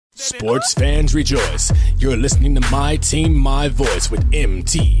Sports fans rejoice. You're listening to My Team, My Voice with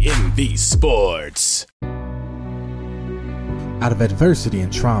MTMV Sports. Out of adversity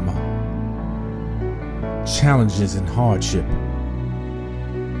and trauma, challenges and hardship,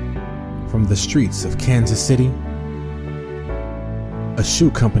 from the streets of Kansas City, a shoe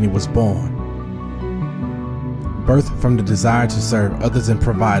company was born. Birthed from the desire to serve others and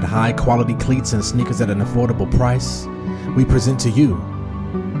provide high-quality cleats and sneakers at an affordable price, we present to you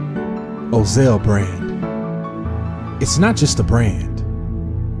Ozell Brand. It's not just a brand,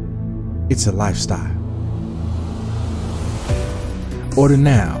 it's a lifestyle. Order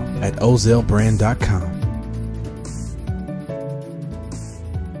now at ozellbrand.com.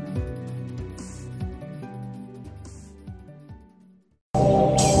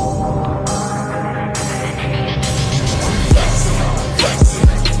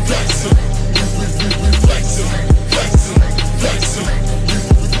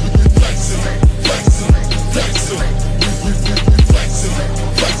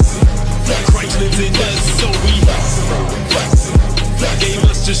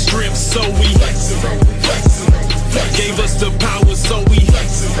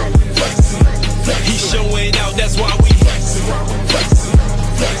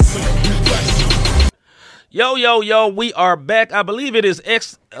 Yo, we are back. I believe it is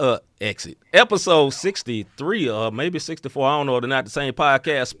episode 63 or maybe 64. I don't know. They're not the same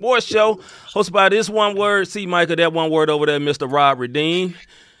podcast. Sports show hosted by this one word, C. Michael, that one word over there, Mr. Rob Redeem.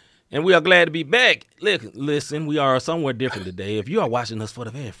 And we are glad to be back. Listen, we are somewhere different today. If you are watching us for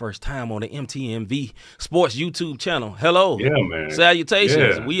the very first time on the MTMV Sports YouTube channel, hello. Yeah, man.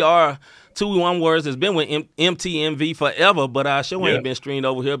 Salutations. Yeah. We are two one words that's been with MTMV forever, but our show ain't been streamed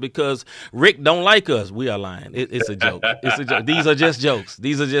over here because Rick don't like us. We are lying. It's a joke. It's a joke. These are just jokes.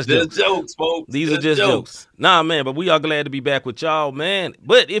 Just jokes, folks. These are just jokes. Nah, man, but we are glad to be back with y'all, man.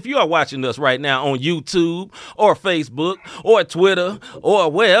 But if you are watching us right now on YouTube or Facebook or Twitter or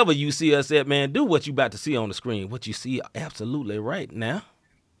wherever you see us at, man, do what you about to see on the screen. What you see absolutely right now.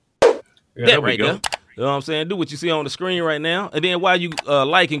 That right there. You know what I'm saying? Do what you see on the screen right now. And then while you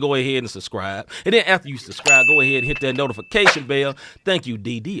like and go ahead and subscribe. And then after you subscribe, go ahead and hit that notification bell. Thank you,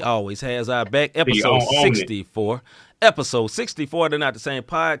 DD. Always has our back. Episode 64. Episode 64. They're not the same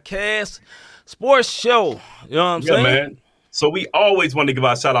podcast. Sports show. You know what I'm saying? Man. So we always want to give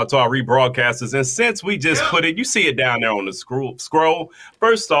a shout out to our rebroadcasters. And since we just put it, you see it down there on the scroll.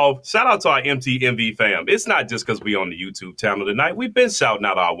 First off, shout out to our MTMV fam. It's not just because we on the YouTube channel tonight. We've been shouting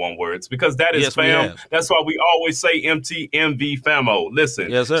out our one words because that is fam. That's why we always say MTMV famo. Listen,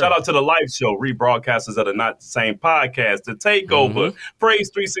 shout out to the live show, rebroadcasters of the Not the Same podcast, the Takeover, Phrase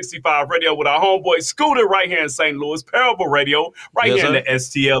 365 Radio with our homeboy Scooter right here in St. Louis, Parable Radio right here in the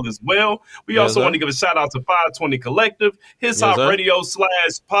STL as well. We also want to give a shout out to 520 Collective, His Hop Radio /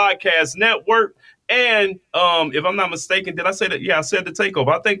 podcast network. And if I'm not mistaken, did I say that? Yeah, I said the Takeover.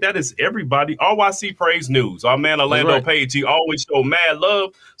 I think that is everybody. RYC Praise News. Our man Orlando Page, he always show mad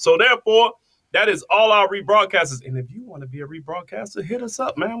love. So therefore, that is all our rebroadcasters. And if you want to be a rebroadcaster, hit us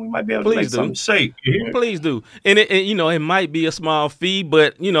up, man. We might be able to make something shake. Please do. And it might be a small fee,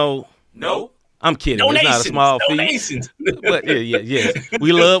 but no. I'm kidding. Donations, it's not a small fee. But yes.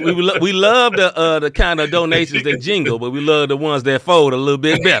 We love the kind of donations that jingle, but we love the ones that fold a little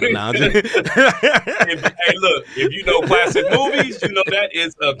bit better now. Hey, look, if you know classic movies, you know that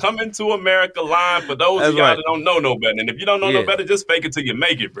is a Coming to America line for those of y'all that don't know no better. And if you don't know no better, just fake it till you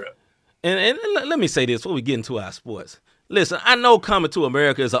make it, bro. And let me say this before we get into our sports. Listen, I know Coming to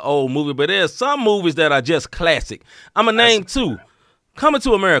America is an old movie, but there's some movies that are just classic. I'm going to name two. Coming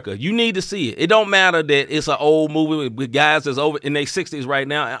to America, you need to see it. It don't matter that it's an old movie with guys that's over in their 60s right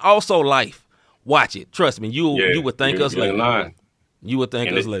now. And also Life. Watch it. Trust me, you would thank us later. You would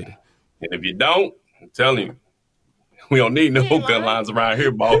thank us later. And if you don't, I'm telling you, we don't need no gun lines around here,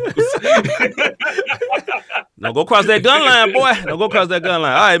 boss. No, go cross that gun line, boy. No, go cross that gun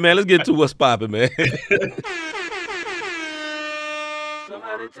line. All right, man, let's get to what's popping, man.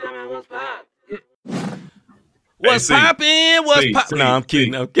 Somebody tell me what's popping. What's poppin'? What's poppin'? No, I'm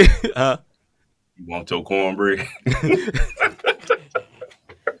kidding. You want your cornbread?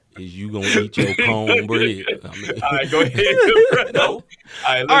 Is you gonna eat your cornbread? All right, go ahead. No.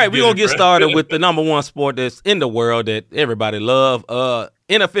 All right, we're gonna get started with the number one sport that's in the world that everybody love.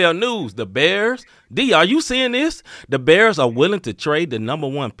 NFL news. The Bears. D, are you seeing this? The Bears are willing to trade the number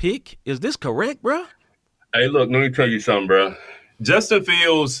one pick. Is this correct, bro? Hey, look, let me tell you something, bro. Justin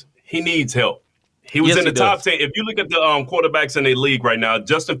Fields, he needs help. He was in the top 10. If you look at the quarterbacks in the league right now,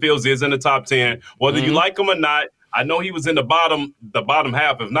 Justin Fields is in the top 10. Whether you like him or not, I know he was in the bottom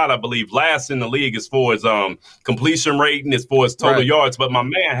half, if not, I believe, last in the league as far as completion rating, as far as total yards. But my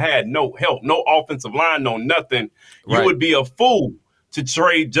man had no help, no offensive line, no nothing. You would be a fool to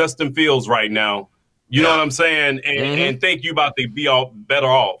trade Justin Fields right now. You know what I'm saying? And think you about to be better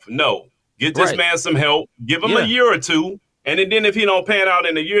off. No. Get this man some help. Give him a year or two. And then if he don't pan out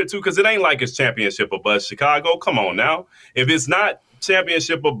in a year or two, because it ain't like it's championship or bust, Chicago, come on now. If it's not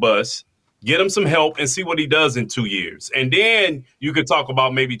championship or bust, get him some help and see what he does in 2 years. And then you could talk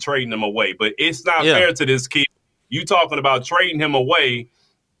about maybe trading him away. But it's not fair to this kid. You talking about trading him away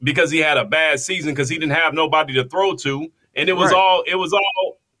because he had a bad season because he didn't have nobody to throw to. And it was all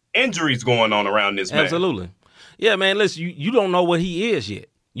injuries going on around this man. Absolutely. Yeah, man, listen, you don't know what he is yet.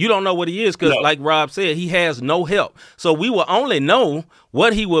 You don't know what he is because, like Rob said, he has no help. So we will only know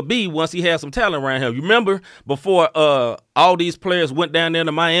what he will be once he has some talent around him. You remember before all these players went down there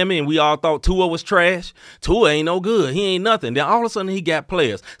to Miami and we all thought Tua was trash? Tua ain't no good. He ain't nothing. Then all of a sudden he got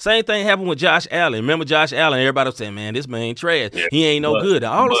players. Same thing happened with Josh Allen. Remember Josh Allen? Everybody was saying, man, this man ain't trash. Yeah, he ain't no good.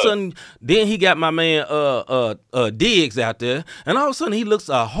 All of a sudden, then he got my man Diggs out there, and all of a sudden he looks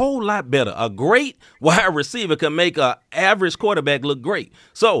a whole lot better. A great wide receiver can make an average quarterback look great.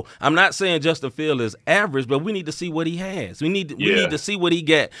 So I'm not saying Justin Fields is average, but we need to see what he has. We need to see what he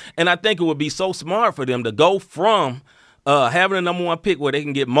got. And I think it would be so smart for them to go from having a number one pick where they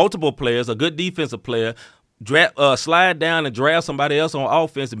can get multiple players, a good defensive player, slide down and draft somebody else on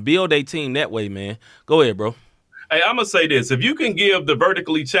offense and build a team that way, man. Go ahead, bro. Hey, I'm going to say this. If you can give the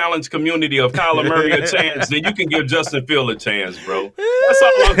vertically challenged community of Kyler Murray a chance, then you can give Justin Fields a chance, bro. That's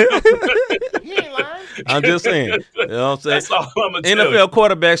all I'm doing. I'm just saying. You know what I'm saying? That's all I'm going to tell NFL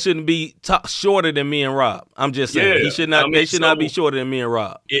quarterbacks shouldn't be shorter than me and Rob. I'm just saying. He should not. They should not be shorter than me and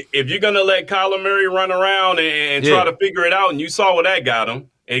Rob. If you're going to let Kyler Murray run around and try to figure it out, and you saw what that got him,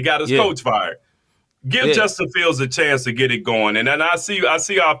 it got his coach fired. Give Justin Fields a chance to get it going. And then I see our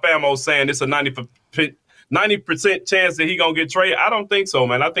famo saying it's a 90% chance that he gonna get traded. I don't think so,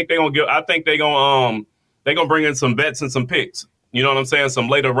 man. I think they're gonna bring in some vets and some picks. You know what I'm saying? Some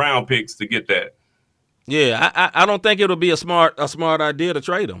later round picks to get that. Yeah, I don't think it'll be a smart idea to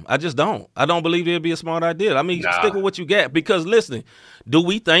trade him. I just don't. I don't believe it'll be a smart idea. I mean, stick with what you got because listen, do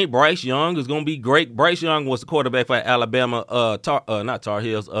we think Bryce Young is gonna be great? Bryce Young was the quarterback for Alabama, not Tar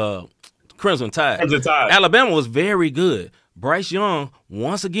Heels, Crimson Tide. Crimson Tide. Alabama was very good. Bryce Young,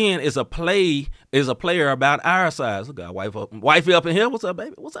 once again, is a player about our size. Look, got wifey up in here. What's up,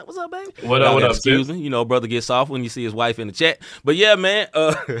 baby? What's up, baby? What up? Excuse me. You know, brother gets soft when you see his wife in the chat. But yeah, man.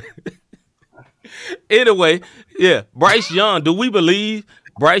 Anyway, yeah, Bryce Young. Do we believe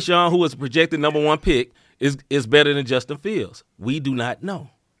Bryce Young, who was projected number one pick, is better than Justin Fields? We do not know.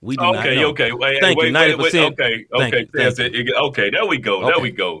 We do not know. Okay. Thank you. 90%. Okay. There we go. Okay. There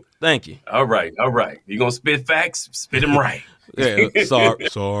we go. Thank you. All right. You gonna spit facts? Spit them right. Yeah. Sorry.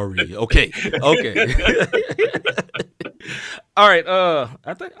 Okay. All right.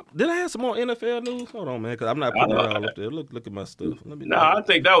 I think did I have some more NFL news? Hold on, man, because I'm not putting it all up there. Look at my stuff. I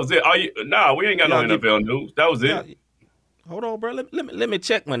think that was it. We ain't got no NFL news. That was it. Hold on, bro. Let me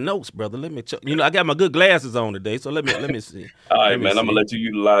check my notes, brother. Let me check. You know, I got my good glasses on today, so let me see. All right, man. I'm gonna let you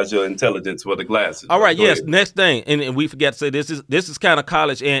utilize your intelligence for the glasses. All right. Yes. Next thing, and we forgot to say this is kind of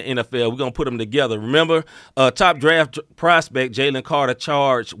college and NFL. We're gonna put them together. Remember, top draft prospect Jalen Carter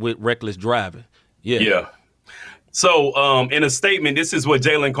charged with reckless driving. Yeah. So, in a statement, this is what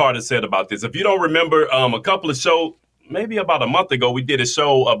Jalen Carter said about this. If you don't remember, a couple of shows, maybe about a month ago, we did a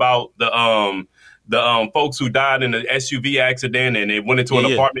show about the folks who died in the SUV accident, and it went into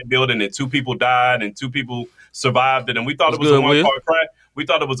an apartment building, and 2 people died, and 2 people survived it, and we thought it was a one-car crash. We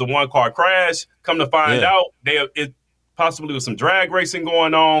thought it was a one-car crash. Come to find out, it possibly was some drag racing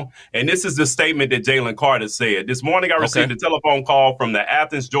going on, and this is the statement that Jalen Carter said. This morning, I received a telephone call from the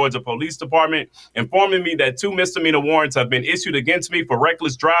Athens, Georgia Police Department informing me that 2 misdemeanor warrants have been issued against me for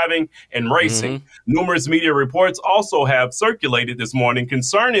reckless driving and racing. Numerous media reports also have circulated this morning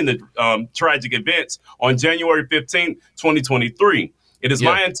concerning the tragic events on January 15, 2023. It is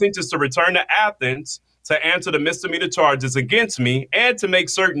my intention to return to Athens to answer the misdemeanor charges against me and to make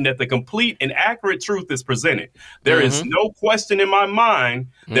certain that the complete and accurate truth is presented. There is no question in my mind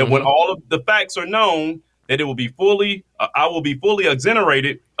that when all of the facts are known, that it will be I will be fully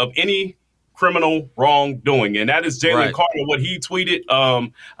exonerated of any criminal wrongdoing. And that is Jalen Carter, what he tweeted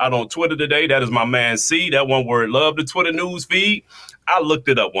out on Twitter today. That is my man C. That one word, love the Twitter news feed. I looked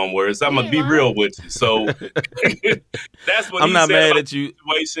it up one word, so I'm going to be real with you. So that's what I'm he not said mad about at you. The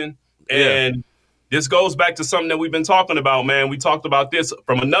situation. And this goes back to something that we've been talking about, man. We talked about this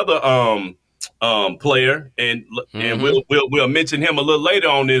from another player, and we'll mention him a little later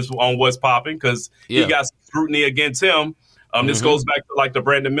on what's popping, because he got some scrutiny against him. This goes back to like the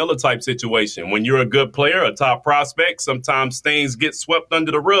Brandon Miller type situation. When you're a good player, a top prospect, sometimes things get swept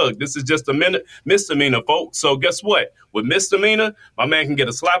under the rug. This is just a misdemeanor, folks. So guess what? With misdemeanor, my man can get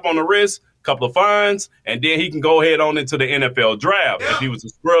a slap on the wrist, couple of fines, and then he can go ahead on into the NFL draft. If he was a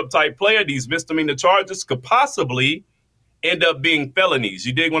scrub type player, these misdemeanor charges could possibly end up being felonies.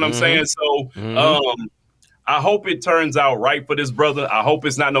 You dig what I'm saying? So I hope it turns out right for this brother. I hope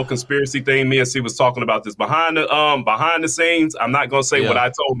it's not no conspiracy thing. Me and C was talking about this behind the scenes. I'm not gonna say what I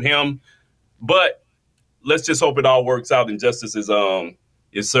told him, but let's just hope it all works out and justice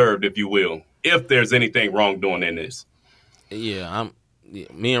is served, if you will, if there's anything wrongdoing in this.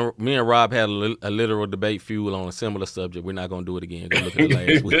 Me and Rob had a literal debate fuel on a similar subject. We're not gonna do it again. Go look at the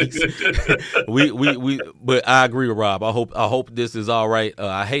last week's. But I agree with Rob. I hope this is all right.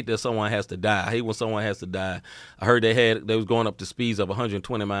 I hate that someone has to die. I hate when someone has to die. I heard they was going up to speeds of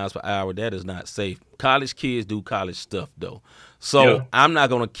 120 miles per hour. That is not safe. College kids do college stuff though, so I'm not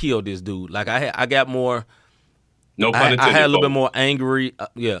gonna kill this dude. Like I got more. No pun intended. I had a little bit more angry.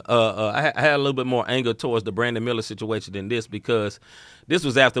 I had a little bit more anger towards the Brandon Miller situation than this, because this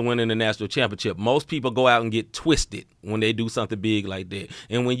was after winning the national championship. Most people go out and get twisted when they do something big like that.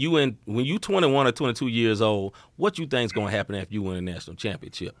 And when you 21 or 22 years old, what you think's going to happen after you win a national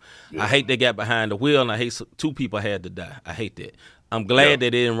championship? I hate they got behind the wheel, and I hate two people had to die. I hate that. I'm glad that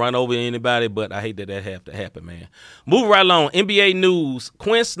they didn't run over anybody, but I hate that have to happen, man. Move right along. NBA news.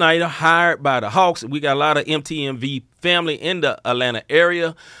 Quinn Snyder hired by the Hawks. We got a lot of MTMV family in the Atlanta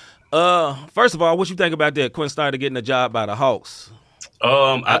area. First of all, what you think about that, Quinn Snyder getting a job by the Hawks?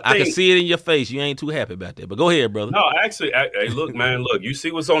 I can see it in your face. You ain't too happy about that, but go ahead, brother. No, actually, hey, look, man, you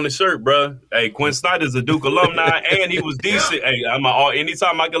see what's on the shirt, bro. Hey, Quinn Snyder's a Duke alumni, and he was decent. Hey,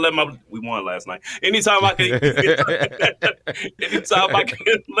 anytime I can we won last night. Anytime I can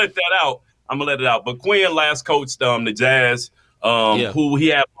let that out, I'm gonna let it out. But Quinn last coached the Jazz. Who he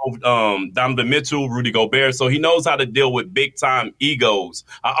had Donovan Mitchell, Rudy Gobert, so he knows how to deal with big time egos.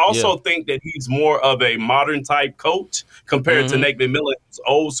 I also think that he's more of a modern type coach compared to Nate McMillan, who's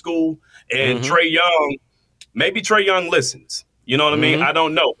old school, and Trae Young. Maybe Trae Young listens. You know what I mean? I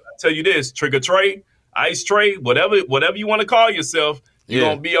don't know. I tell you this: Trigger Trae, Ice Trae, whatever you want to call yourself, you're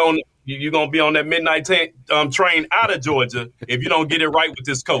gonna be on. You're gonna be on that midnight train out of Georgia if you don't get it right with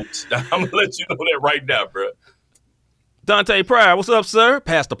this coach. I'm gonna let you know that right now, bro. Dante Pryor, what's up, sir?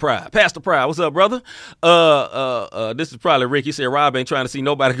 Pastor Pryor, what's up, brother? This is probably Rick. He said Rob ain't trying to see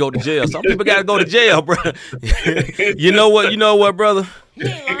nobody go to jail. Some people got to go to jail, bro. You know what, brother?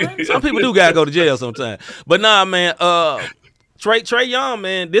 Some people do got to go to jail sometimes. But nah, man. Trae Young,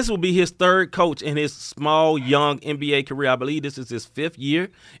 man, this will be his third coach in his small, young NBA career. I believe this is his fifth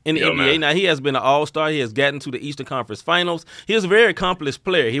year in the NBA. Man. Now, he has been an all-star. He has gotten to the Eastern Conference Finals. He is a very accomplished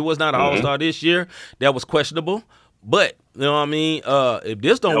player. He was not an all-star this year. That was questionable. But, you know what I mean? If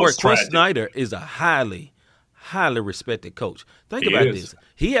this don't work, Quinn Snyder is a highly, highly respected coach. Think about this.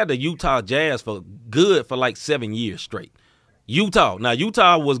 He had the Utah Jazz for like 7 years straight. Utah. Now,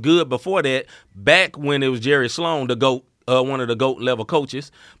 Utah was good before that, back when it was Jerry Sloan, the GOAT, one of the GOAT level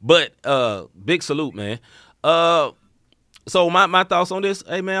coaches. But big salute, man. So my thoughts on this,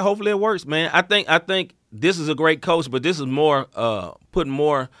 hey, man, hopefully it works, man. I think this is a great coach, but this is more putting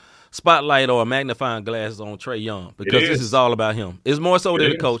more spotlight or magnifying glasses on Trae Young, because this is all about him. It's more so than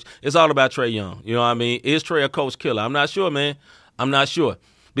the coach. It's all about Trae Young. You know what I mean? Is Trae a coach killer? I'm not sure, man. I'm not sure.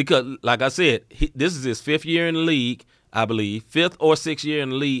 Because, like I said, this is his fifth year in the league, I believe. Fifth or sixth year in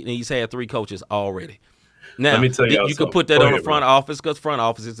the league, and he's had 3 coaches already. Now, let me tell you can put that on the front office, because front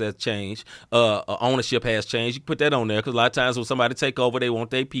offices has changed. Ownership has changed. You can put that on there, because a lot of times when somebody take over, they want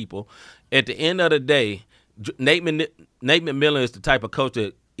their people. At the end of the day, Nate McMillan is the type of coach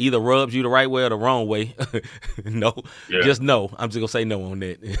that either rubs you the right way or the wrong way. Just no. I'm just going to say no on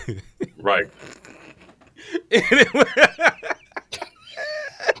that. Right.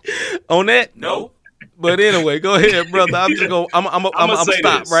 On that? No. But anyway, go ahead, brother. I'm just going I'm gonna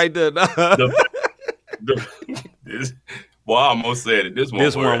stop this. Right there. Well, I almost said it. This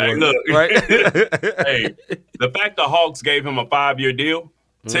one word. Hey, look. Right? Hey, the fact the Hawks gave him a 5-year deal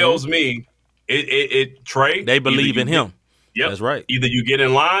tells me Trae, they believe in him. Yep. That's right. Either you get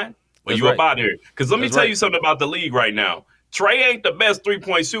in line or you up out here. Because let me tell you something about the league right now. Trae ain't the best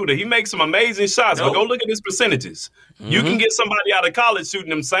three-point shooter. He makes some amazing shots, but go look at his percentages. You can get somebody out of college shooting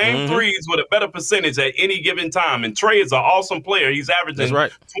them same threes with a better percentage at any given time. And Trae is an awesome player. He's averaging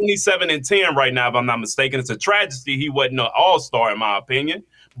 27 and 10 right now, if I'm not mistaken. It's a tragedy he wasn't an all-star, in my opinion.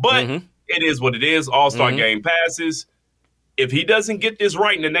 But it is what it is. All-star game passes. if he doesn't get this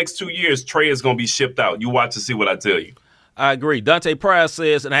right in the next 2 years, Trey is going to be shipped out. You watch and see what I tell you. I agree. Dante Price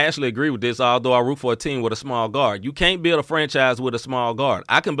says, and I actually agree with this, although I root for a team with a small guard. You can't build a franchise with a small guard.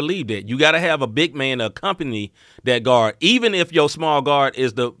 I can believe that. You got to have a big man to accompany that guard. Even if your small guard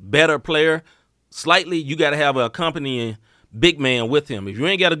is the better player, slightly, you got to have an accompanying big man with him. If you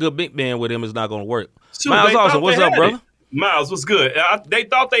ain't got a good big man with him, it's not going to work. Miles Austin, what's up, brother? Miles, what's good? They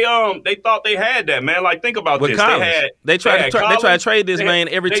thought they had that, man. Like, think about with this. Collins. They tried to trade this man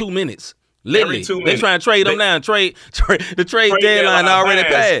every 2 minutes. Literally, they trying to trade him now. The trade deadline already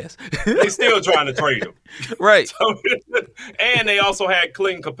passed. They still trying to trade him, right? So, and they also had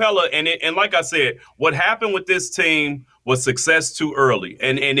Clinton Capella, and like I said, what happened with this team was success too early,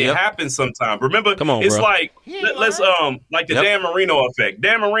 and it happens sometimes. Remember, it's bro. Like like the Dan Marino effect.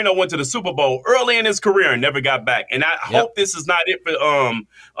 Dan Marino went to the Super Bowl early in his career and never got back. And I hope this is not it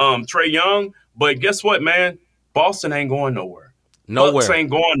for Trey Young. But guess what, man? Boston ain't going nowhere. Bucks ain't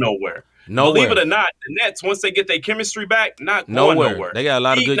going nowhere. Believe it or not, the Nets, once they get their chemistry back, not going nowhere. They got a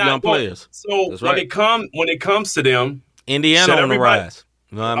lot of good young players. So when it comes to them, Indiana on the rise.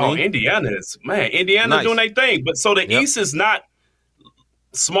 You know what I mean? Indiana's doing their thing. But so the East is not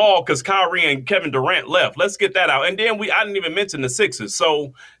small because Kyrie and Kevin Durant left. Let's get that out. And then I didn't even mention the Sixers.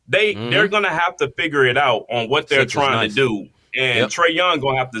 So they're gonna have to figure it out on what they're trying to do. And Trey Young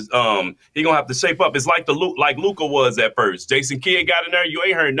gonna have to shape up. It's like Luka was at first. Jason Kidd got in there. You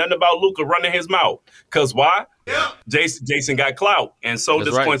ain't heard nothing about Luka running his mouth. Cause why? Yeah. Jason got clout, and so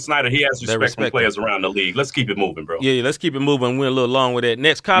does Quinn Snyder. He has respect from players around the league. Let's keep it moving, bro. Yeah, let's keep it moving. We're a little long with that.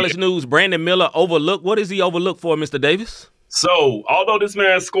 Next, college news. Brandon Miller overlooked. What is he overlooked for, Mr. Davis? So, although this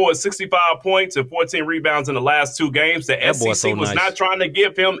man scored 65 points and 14 rebounds in the last 2 games, the SEC was not trying to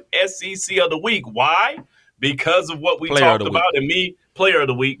give him SEC of the week. Why? Because of what we talked about and me, player of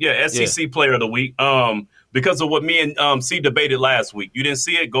the week. Yeah, SEC player of the week. Because of what me and C debated last week. You didn't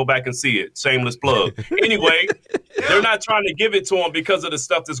see it? Go back and see it. Shameless plug. Anyway, they're not trying to give it to him because of the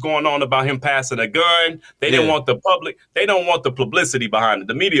stuff that's going on about him passing a gun. They didn't want the public. They don't want the publicity behind it,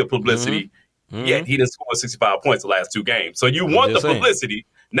 the media publicity. Yet he didn't score 65 points the last 2 games. So you want the publicity.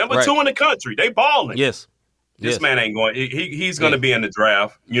 Number 2 in the country. They balling. Yes. This man ain't going. He's going to be in the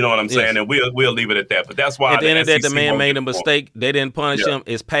draft. You know what I'm saying? And we'll leave it at that. But that's why at the end of the day, the man made a mistake. They didn't punish him.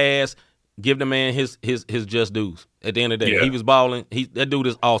 It's passed. Give the man his just dues. At the end of the day, he was balling. That dude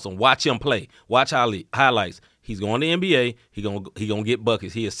is awesome. Watch him play. Watch highlights. He's going to NBA. He gonna get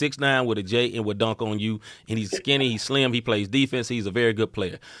buckets. He is 6'9" with a J and will dunk on you. And he's skinny. He's slim. He plays defense. He's a very good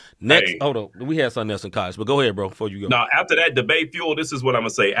player. Next, hold on. We had something else in college, but go ahead, bro. Before you go. Now, after that debate fuel, this is what I'm gonna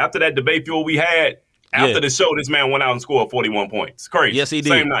say. After that debate fuel we had. After the show, this man went out and scored 41 points. Crazy. Yes, he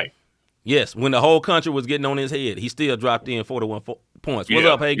did. Same night. Yes, when the whole country was getting on his head, he still dropped in 41 points. What's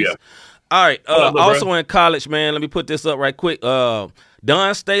up, Haggis? Yeah. All right. Also in college, man, let me put this up right quick.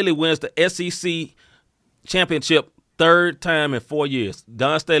 Don Staley wins the SEC championship 3rd time in 4 years.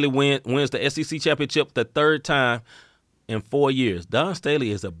 Don Staley wins the SEC championship the 3rd time in 4 years. Don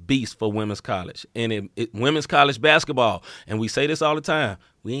Staley is a beast for women's college and women's college basketball. And we say this all the time.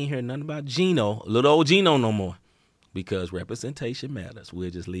 We ain't heard nothing about Gino, little old Gino no more, because representation matters. We'll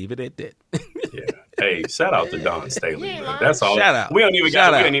just leave it at that. Yeah. Hey, shout out to Don Staley. That's all. Shout out. We don't even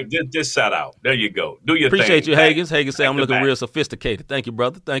got to just shout out. There you go. Do your Appreciate thing. You, Haggins. Haggins say I'm looking real sophisticated. Thank you,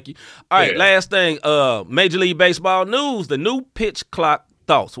 brother. Thank you. All right, last thing. Major League Baseball news. The new pitch clock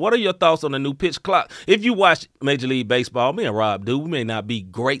thoughts. What are your thoughts on the new pitch clock? If you watch Major League Baseball, me and Rob do. We may not be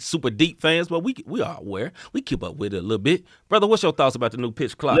great, super deep fans, but we are aware. We keep up with it a little bit. Brother, what's your thoughts about the new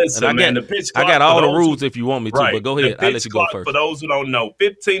pitch clock? Listen, the pitch clock. I got all the rules if you want me to, but go ahead. I'll let you go first. For those who don't know,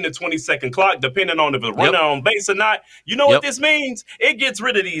 15 to 20 second clock, depending on if it's running on base or not. You know what this means? It gets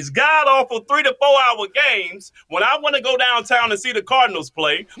rid of these god-awful 3 to 4 hour games when I want to go downtown and see the Cardinals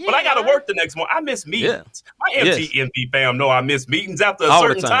play, but I got to work the next morning. I miss meetings. My MTMV fam know I miss meetings after a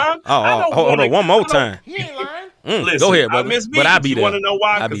certain time. Hold on, one more time. Listen, go ahead, brother. I miss meetings. But I'll be there. You want to know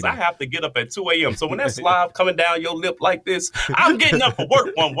why? Because I have to get up at 2 a.m. So when that's live coming down your lip like this, I'm getting up for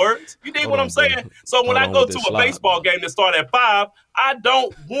work, one word. You dig what I'm saying? Brother. So when I go to a baseball game that start at 5, I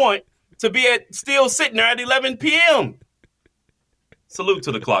don't want to be still sitting there at 11 p.m. Salute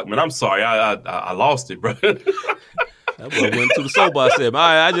to the clock, man. I'm sorry. I lost it, bro. That boy went to the soapbox. All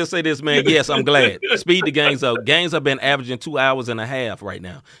right, I just say this, man. Yes, I'm glad. Speed the games up. Games have been averaging 2 hours and a half right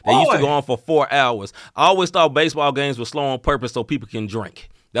now. They used to go on for 4 hours. I always thought baseball games were slow on purpose so people can drink.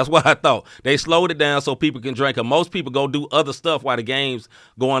 That's what I thought. They slowed it down so people can drink. And most people go do other stuff while the game's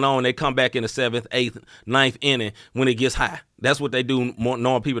going on. They come back in the 7th, 8th, 9th inning when it gets high. That's what they do, more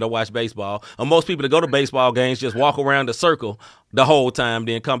knowing people that watch baseball. Or most people that go to baseball games just walk around the circle the whole time,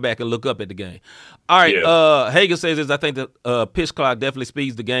 then come back and look up at the game. All right, Hagen says this. I think the pitch clock definitely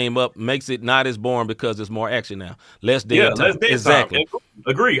speeds the game up, makes it not as boring because there's more action now. Less dead time. Less dead exactly. time.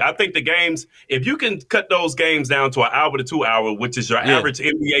 Agree. I think the games, if you can cut those games down to an hour to 2 hours, which is your average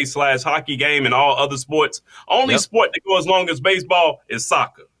NBA/hockey game and all other sports, only sport that goes as long as baseball is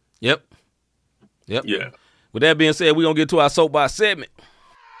soccer. Yep. Yeah. With that being said, we're going to get to our soapbox segment.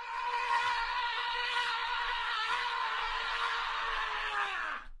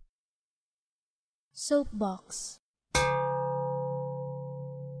 Soapbox.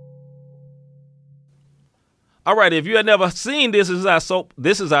 All right, if you had never seen this is our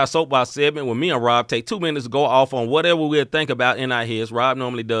soapbox segment where me and Rob take 2 minutes to go off on whatever we'll think about in our heads. Rob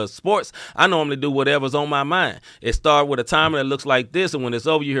normally does sports. I normally do whatever's on my mind. It starts with a timer that looks like this, and when it's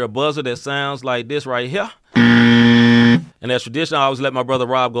over, you hear a buzzer that sounds like this right here. And as tradition, I always let my brother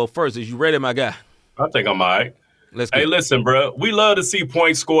Rob go first. Is you ready, my guy? I think I'm all right. Hey, listen, bro. We love to see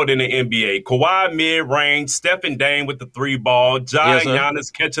points scored in the NBA. Kawhi mid-range, Stephen Dame with the 3-ball, Giant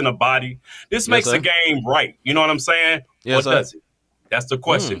Giannis catching a body. This makes the game right. You know what I'm saying? Yes, or does it? That's the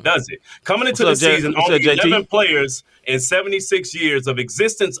question. Does it? Coming into the season, only 11 players in 76 years of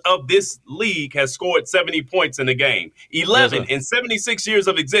existence of this league has scored 70 points in a game. 11 in 76 years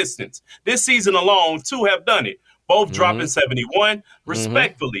of existence. This season alone, 2 have done it. Both dropping 71.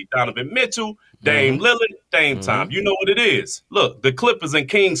 Respectfully, Donovan Mitchell, Dame Lillard, Dame time. You know what it is. Look, the Clippers and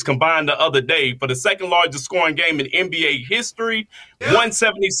Kings combined the other day for the second largest scoring game in NBA history,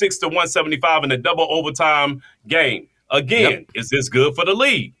 176 to 175 in a double overtime game. Again, is this good for the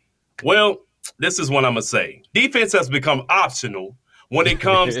league? Well, this is what I'm going to say. Defense has become optional when it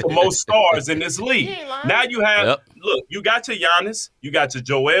comes to most stars in this league. Now you have, look, you got your Giannis, you got your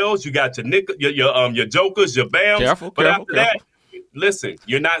Joels, you got your Jokers, your Bams. After that, listen,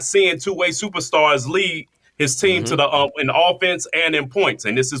 you're not seeing two-way superstars lead his team to the in offense and in points,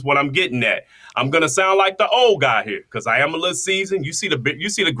 and this is what I'm getting at. I'm gonna sound like the old guy here because I am a little seasoned. You see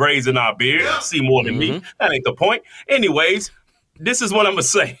the grays in our beard. You see more than me. That ain't the point. Anyways, this is what I'm gonna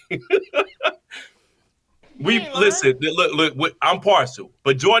say. Listen. Look. I'm partial,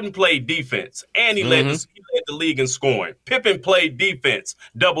 but Jordan played defense, and he led the league in scoring. Pippen played defense,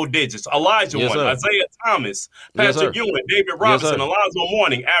 double digits. Elijah won. Isaiah Thomas, Patrick Ewing, David Robinson, Alonzo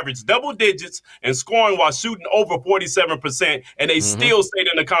Mourning averaged double digits in scoring while shooting over 47%, and they still stayed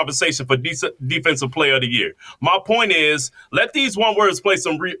in the conversation for defensive player of the year. My point is, let these one words play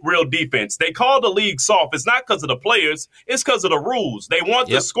some real defense. They call the league soft. It's not because of the players. It's because of the rules. They want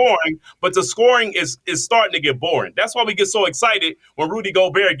the scoring, but the scoring is starting to get boring. That's why we get so excited when Rudy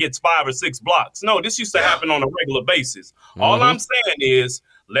Gobert gets 5 or 6 blocks. No, this used to happen on a regular basis. All I'm saying is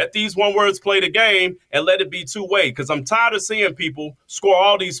let these one words play the game and let it be two-way, because I'm tired of seeing people score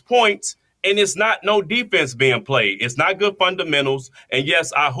all these points and it's not no defense being played. It's not good fundamentals. And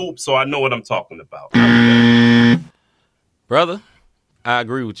yes, I hoop, so I know what I'm talking about. Brother, I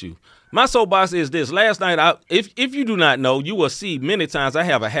agree with you. My soapbox is this. Last night, if you do not know, you will see many times I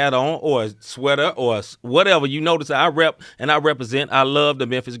have a hat on or a sweater or whatever. You notice I rep and I represent. I love the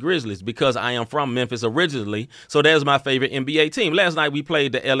Memphis Grizzlies because I am from Memphis originally. So that's my favorite NBA team. Last night we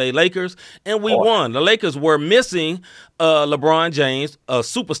played the LA Lakers and we won. The Lakers were missing LeBron James, a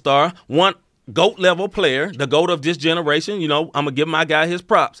superstar, one GOAT level player, the GOAT of this generation. You know, I'm going to give my guy his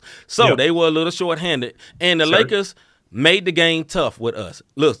props. So they were a little short-handed. And the Lakers made the game tough with us.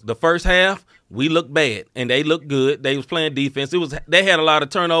 Look, the first half, we looked bad, and they looked good. They was playing defense. They had a lot of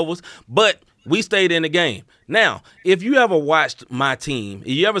turnovers, but we stayed in the game. Now, if you ever watched my team, if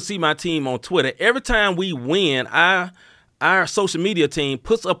you ever see my team on Twitter, every time we win, our social media team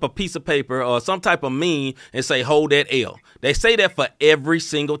puts up a piece of paper or some type of meme and say, hold that L. They say that for every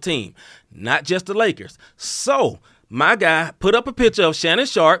single team, not just the Lakers. So my guy put up a picture of Shannon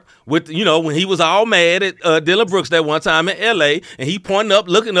Sharpe with, when he was all mad at Dillon Brooks that one time in L.A., and he pointing up,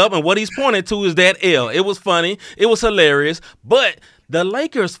 looking up, and what he's pointing to is that L. It was funny. It was hilarious. But the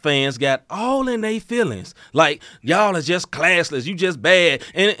Lakers fans got all in their feelings. Like, y'all are just classless. You just bad.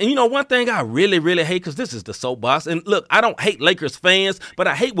 And one thing I really, really hate, because this is the soapbox, and look, I don't hate Lakers fans, but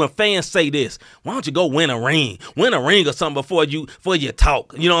I hate when fans say this. Why don't you go win a ring? Win a ring or something before you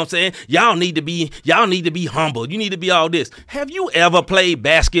talk. You know what I'm saying? Y'all need to be humble. You need to be all this. Have you ever played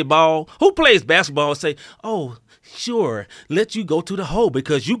basketball? Who plays basketball and say, oh, sure let you go to the hole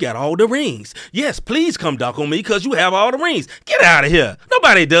because you got all the rings. Yes, please come dunk on me because you have all the rings. Get out of here.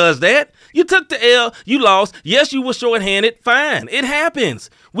 Nobody does that. You took the L. You lost. Yes, you were shorthanded. Fine. It happens.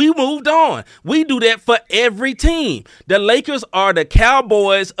 We moved on. We do that for every team. The Lakers are the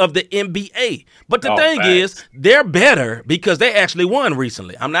Cowboys of the NBA. But the thing is, they're better because they actually won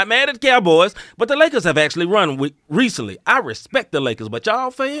recently. I'm not mad at the Cowboys, but the Lakers have actually run recently. I respect the Lakers, but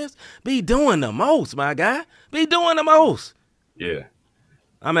y'all fans be doing the most, my guy. Be doing the most. Yeah.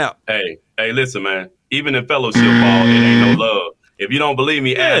 I'm out. Hey, listen, man. Even in fellowship ball, it ain't no love. If you don't believe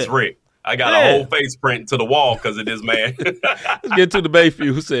me, ask Rick. I got a whole face print to the wall because of this man. Let's get to the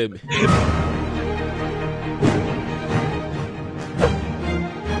Bayview. Who said me?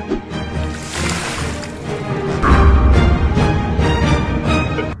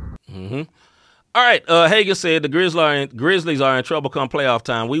 All right, Hager said the Grizzlies are in trouble come playoff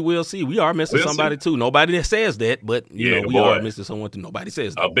time. We will see. We are missing somebody too. Nobody that says that, but you know we are missing someone too. Nobody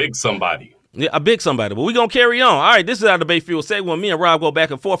says that. A big somebody. Yeah, a big somebody. But we're going to carry on. All right, this is our debate field segment when me and Rob go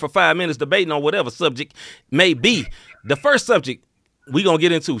back and forth for 5 minutes debating on whatever subject may be. The first subject we're going to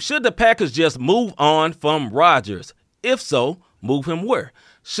get into, should the Packers just move on from Rodgers? If so, move him where?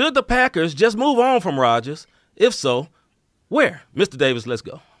 Should the Packers just move on from Rodgers? If so, where? Mr. Davis, let's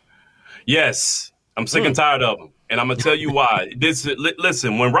go. Yes, I'm sick and tired of him. And I'm going to tell you why.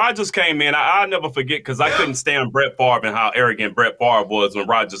 Listen, when Rodgers came in, I'll never forget because I couldn't stand Brett Favre and how arrogant Brett Favre was when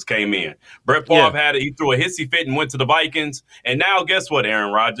Rodgers came in. Brett Favre he threw a hissy fit and went to the Vikings. And now guess what,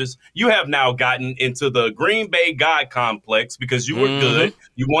 Aaron Rodgers? You have now gotten into the Green Bay God complex because you were good.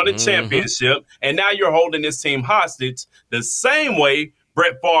 You won a championship. And now you're holding this team hostage the same way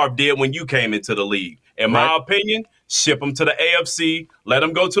Brett Favre did when you came into the league. In my opinion, ship them to the AFC. Let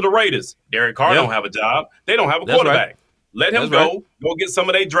them go to the Raiders. Derek Carr don't have a job. They don't have a quarterback. Right. Let him go get some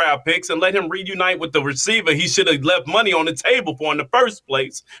of their draft picks and let him reunite with the receiver he should have left money on the table for in the first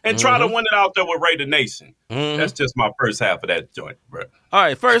place and try to win it out there with Raider Nation. That's just my first half of that joint, bro. All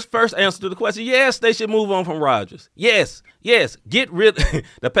right, first answer to the question. Yes, they should move on from Rodgers. Yes. Get rid.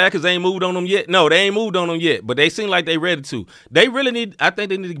 The Packers ain't moved on them yet. No, they ain't moved on them yet, but they seem like they ready to. They really need. I think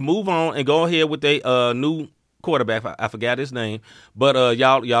they need to move on and go ahead with their new quarterback. I forgot his name, but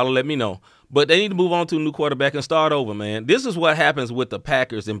y'all let me know. But they need to move on to a new quarterback and start over, man. This is what happens with the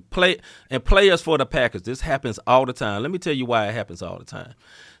Packers and players for the Packers. This happens all the time. Let me tell you why it happens all the time.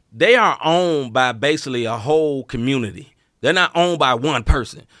 They are owned by basically a whole community. They're not owned by one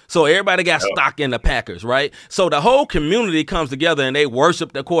person. So everybody got stock in the Packers, right? So the whole community comes together and they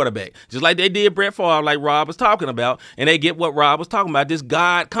worship the quarterback, just like they did Brett Favre, like Rob was talking about, and they get what Rob was talking about, this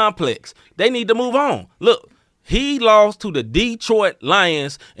God complex. They need to move on. Look. He lost to the Detroit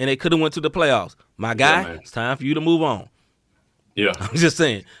Lions, and they could have went to the playoffs. My guy, it's time for you to move on. Yeah. I'm just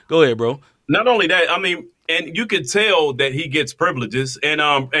saying. Go ahead, bro. Not only that, I mean, and you could tell that he gets privileges. And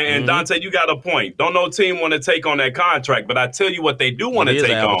Dante, you got a point. Don't no team want to take on that contract, but I tell you what they do want to take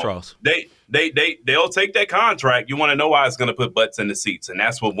albatross. on. They'll take that contract. You want to know why it's going to put butts in the seats, and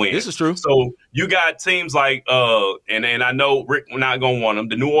that's what wins. This is true. So you got teams like and I know Rick, we're not going to want them.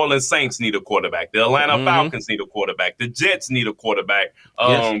 The New Orleans Saints need a quarterback. The Atlanta Falcons need a quarterback. The Jets need a quarterback.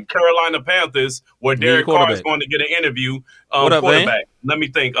 Carolina Panthers, where Derek Carr is going to get an interview. Quarterback. Let me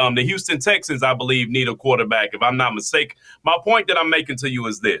think. The Houston Texans, I believe, need a quarterback, if I'm not mistaken. My point that I'm making to you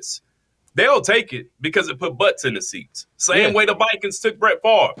is this. They'll take it because it put butts in the seats. Same way the Vikings took Brett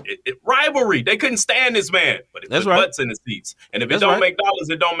Favre. Rivalry. They couldn't stand this man, but it put butts in the seats. And if it don't make dollars,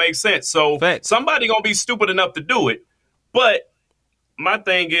 it don't make sense. So somebody going to be stupid enough to do it. But my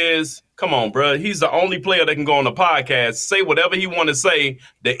thing is, come on, bro. He's the only player that can go on the podcast, say whatever he want to say.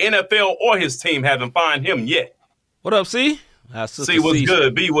 The NFL or his team haven't found him yet. What up, C? C, what's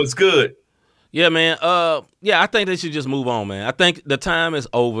good? B, what's good? Yeah, man. I think they should just move on, man. I think the time is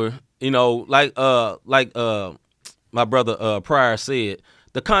over. You know, like my brother Pryor said,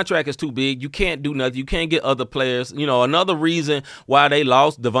 the contract is too big. You can't do nothing. You can't get other players. You know, another reason why they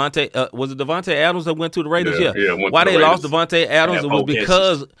lost Devontae, was it Devontae Adams that went to the Raiders? Yeah. Why they lost Devontae Adams, it was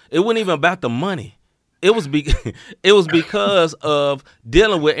because it wasn't even about the money. It was because of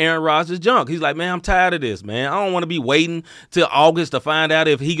dealing with Aaron Rodgers' junk. He's like, man, I'm tired of this, man. I don't want to be waiting till August to find out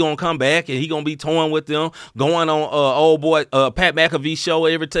if he gonna come back and he gonna be toying with them, going on old boy Pat McAfee show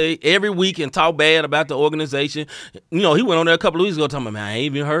every week and talk bad about the organization. You know, he went on there a couple of weeks ago talking about, man, I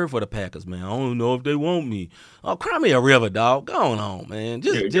ain't even heard for the Packers, man. I don't know if they want me. Oh, cry me a river, dog. Go on, man.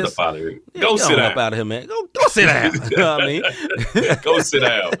 Just get up out of here. Go sit down. Up out of here, man. Go sit down. You know what I mean? Go sit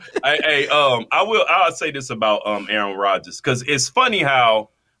down. I'll say this about Aaron Rodgers, because it's funny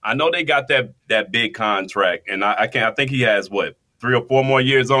how I know they got that big contract, and I think he has 3 or 4 more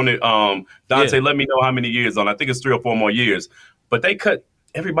years on it. Dante, let me know how many years on. I think it's 3 or 4 more years. But they cut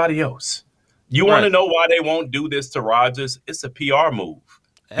everybody else. You want to know why they won't do this to Rodgers? It's a PR move.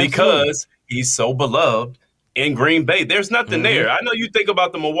 Absolutely. Because he's so beloved in Green Bay. There's nothing there. I know you think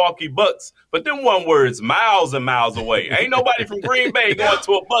about the Milwaukee Bucks, but them one words miles and miles away. Ain't nobody from Green Bay going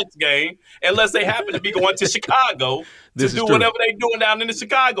to a Bucks game unless they happen to be going to Chicago to do whatever they're doing down in the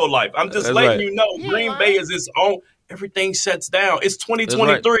Chicago life. I'm just letting you know, Green Bay is its own. Everything shuts down. It's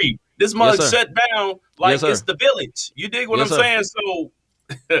 2023. This mug shut down like it's the village. You dig what I'm saying? So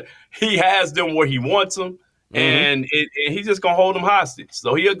he has them where he wants them. And he's just gonna hold them hostage.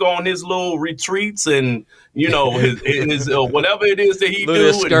 So he'll go on his little retreats and his whatever it is that he do,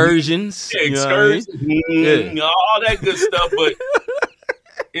 excursions, excursions, all that good stuff. But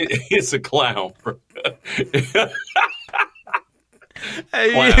it's a clown.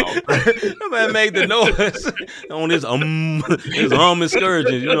 Hey, that man made the noise on his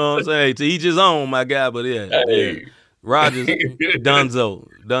excursions. You know what I'm saying? To each his own, my guy. But Rodgers, Dunzo.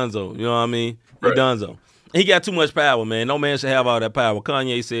 You know what I mean? Right. Dunzo. He got too much power, man. No man should have all that power.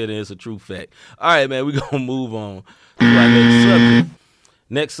 Kanye said it, it's a true fact. All right, man, we're going to move on to our next subject.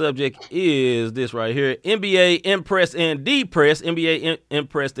 Next subject is this right here. NBA impressed and depressed. NBA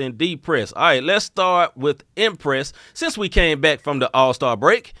impressed and depressed. All right, let's start with impressed. Since we came back from the All-Star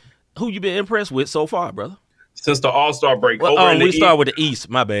break, who you been impressed with so far, brother? Since the All-Star break. We start with the East.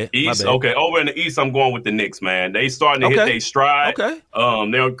 My bad. East? Okay. Over in the East, I'm going with the Knicks, man. They starting to hit their stride. Okay.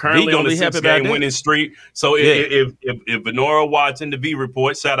 They're currently on the 6-game winning streak. So if Venora watching the V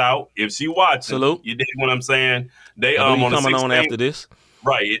Report, shout out. If she watching, salute. You dig what I'm saying? They on coming on after this.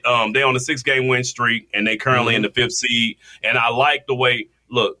 Right. They on the 6-game win streak, and they currently in the 5th seed. And I like the way,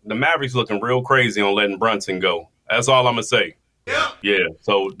 look, the Mavericks looking real crazy on letting Brunson go. That's all I'm going to say. Yeah.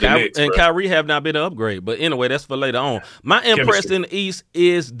 So the Knicks, and Kyrie have not been an upgrade, but anyway, that's for later on. My impressed in the East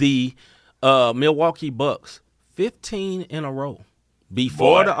is the Milwaukee Bucks, 15 in a row.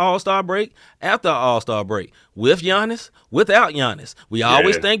 Before the All-Star break, after the All-Star break, with Giannis, without Giannis. We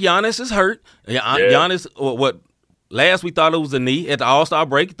always think Giannis is hurt. Giannis, last we thought it was a knee. At the All-Star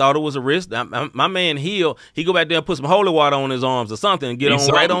break, thought it was a wrist. My man Hill, he go back there and put some holy water on his arms or something and get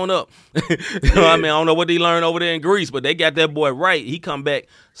right on up. You know what I mean? I don't know what they learned over there in Greece, but they got that boy right. He come back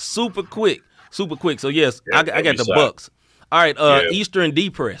super quick. So, yes, I got the Bucks. All right, Eastern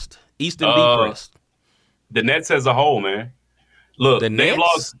depressed. Depressed. The Nets as a whole, man. Look, they've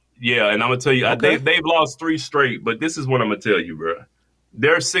lost. Yeah, and I'm going to tell you, they've lost 3 straight, but this is what I'm going to tell you, bro.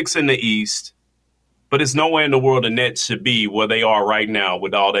 They're 6 in the East. But it's nowhere in the world the Nets should be where they are right now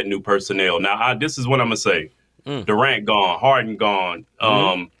with all that new personnel. Now, this is what I'm going to say. Durant gone, Harden gone,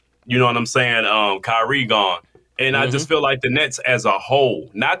 you know what I'm saying, Kyrie gone. And I just feel like the Nets as a whole,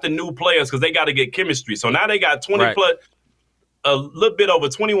 not the new players, because they got to get chemistry. So now they got 20 plus, a little bit over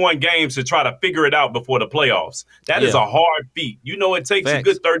 21 games to try to figure it out before the playoffs. That is a hard feat. You know, it takes a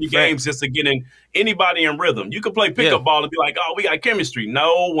good 30 games just to get anybody in rhythm. You can play pickup ball and be like, oh, we got chemistry.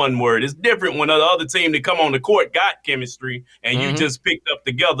 No, one word. It's different when the other team that come on the court got chemistry and you just picked up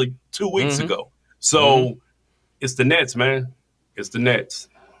together 2 weeks ago. So it's the Nets, man. It's the Nets.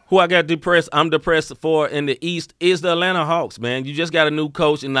 Who I got depressed, I'm depressed for in the East is the Atlanta Hawks, man. You just got a new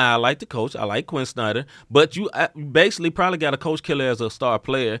coach, and I like the coach. I like Quinn Snyder. But you basically probably got a coach killer as a star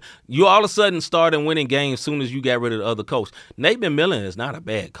player. You all of a sudden started winning games as soon as you got rid of the other coach. Nate McMillan is not a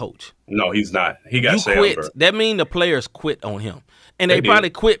bad coach. No, he's not. He got quit. That means the players quit on him. And they probably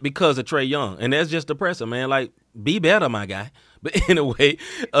quit because of Trae Young. And that's just depressing, man. Like, be better, my guy. But anyway,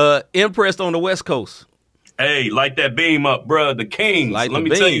 impressed on the West Coast. Hey, light that beam up, bro. The Kings. Let me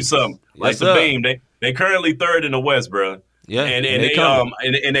tell you something. Light the beam. They currently 3rd in the West, bro. Yeah, and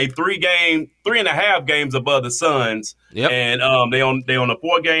they 3.5 games above the Suns. Yep. And they on a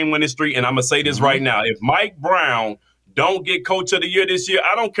 4-game winning streak. And I'm gonna say this right now: if Mike Brown don't get Coach of the Year this year,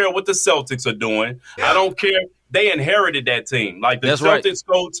 I don't care what the Celtics are doing. Yeah. I don't care. They inherited that team. Like the Celtics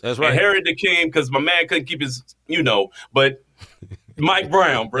coach inherited the team because my man couldn't keep his, but. Mike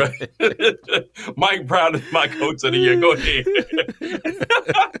Brown, bro. Mike Brown is my coach of the year. Go ahead.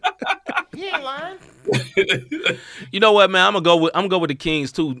 He ain't lying. You know what, man? I'm gonna go with the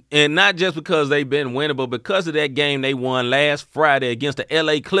Kings too, and not just because they've been winning, but because of that game they won last Friday against the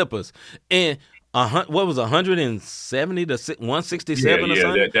LA Clippers. And what was 170 to 167 or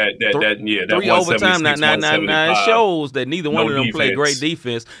something? That 3 overtime. Now it shows that neither one of them play great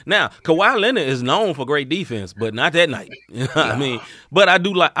defense. Now Kawhi Leonard is known for great defense, but not that night. You know what I mean? But I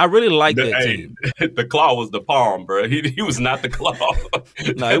really like that team. The claw was the palm, bro. He was not the claw.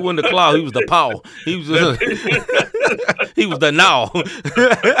 No, he wasn't the claw. He was the paw. He was he was the gnaw.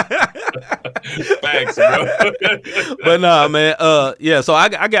 Facts, bro. But nah, man. Yeah. So I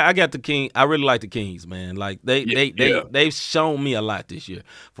got the King. I really like the Kings, man. Like they've shown me a lot this year,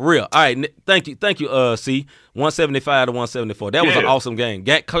 for real. All right, thank you. C 175 to 174. That was an awesome game.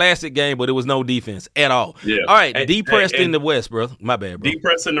 Classic game, but it was no defense at all. Yeah. All right, depressed in the West, bro. My bad, bro.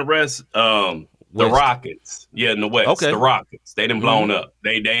 Depressed in the rest. The Rockets. Yeah, in the West. Okay. The Rockets. They done blown up.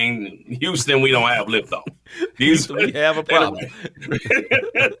 They ain't Houston, we don't have liftoff. Houston, we have a problem.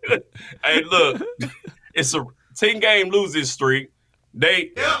 Hey, look, it's a 10-game losing streak.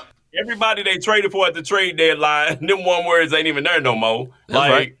 Everybody they traded for at the trade deadline, them one words ain't even there no more.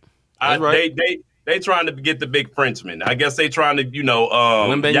 That's right. They trying to get the big Frenchman. I guess they trying to, Yao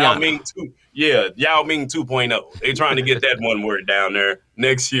Ming 2.0. They trying to get that one word down there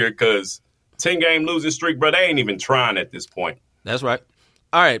next year because 10-game losing streak, bro, they ain't even trying at this point. That's right.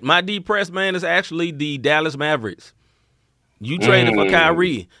 All right, my depressed man is actually the Dallas Mavericks. You traded for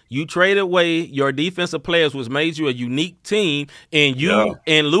Kyrie. You traded away your defensive players, which made you a unique team, and you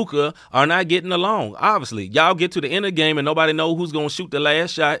and Luka are not getting along. Obviously, y'all get to the end of the game, and nobody knows who's going to shoot the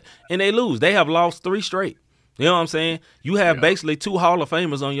last shot, and they lose. They have lost 3 straight. You know what I'm saying? You have basically 2 Hall of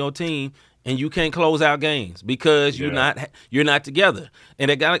Famers on your team, and you can't close out games because you're not together.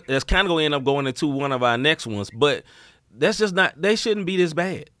 And that's kind of going to end up going into one of our next ones. But that's just not – they shouldn't be this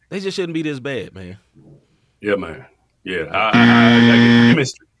bad. They just shouldn't be this bad, man. Yeah, man. Yeah.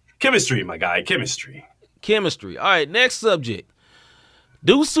 Chemistry, my guy. Chemistry. All right, next subject.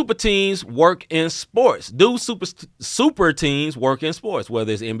 Do super teams work in sports? Do super teams work in sports?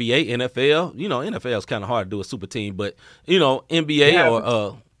 Whether it's NBA, NFL. NFL is kind of hard to do a super team, but, NBA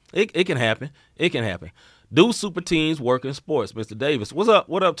or it can happen. It can happen. Do super teams work in sports? Mr. Davis. What's up?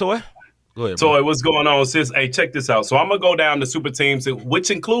 What up, Toy? Go ahead, Toy, what's going on, sis? Hey, check this out. So I'm going to go down to super teams,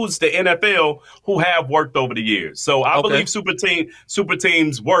 which includes the NFL, who have worked over the years. So I believe super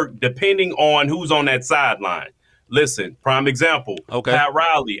teams work depending on who's on that sideline. Listen, prime example, Pat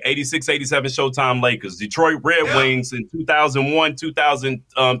Riley, 86-87 Showtime Lakers. Detroit Red Wings in 2001,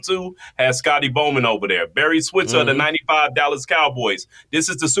 2002 had Scotty Bowman over there. Barry Switzer, the 95 Dallas Cowboys. This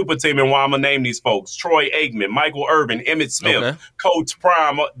is the super team, and why I'm going to name these folks. Troy Aikman, Michael Irvin, Emmitt Smith, Coach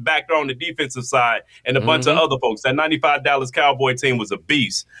Prime back there on the defensive side, and a bunch of other folks. That 95 Dallas Cowboy team was a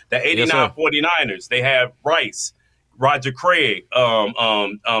beast. The 89 49ers, they have Rice, Roger Craig,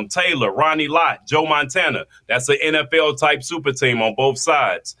 Taylor, Ronnie Lott, Joe Montana. That's an NFL-type super team on both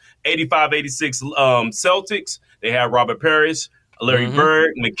sides. 85-86 Celtics, they have Robert Parrish, Larry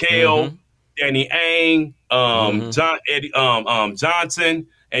Bird, McHale, Danny Ainge, Johnson,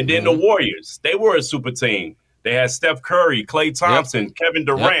 and then the Warriors. They were a super team. They had Steph Curry, Klay Thompson, Kevin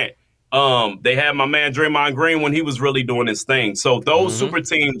Durant. They had my man Draymond Green when he was really doing his thing. So those super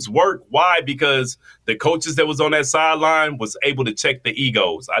teams work. Why? Because the coaches that was on that sideline was able to check the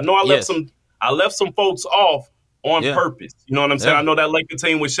egos. I know I left some folks off on purpose. You know what I'm saying? I know that Laker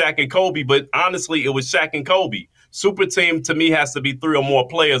team was Shaq and Kobe, but honestly, it was Shaq and Kobe. Super team to me has to be 3 or more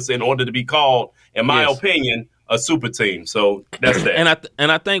players in order to be called, in my opinion, a super team. So that's that.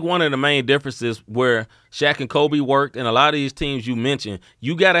 And I think one of the main differences where Shaq and Kobe worked, and a lot of these teams you mentioned,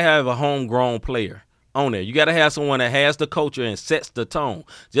 you got to have a homegrown player on there. You got to have someone that has the culture and sets the tone.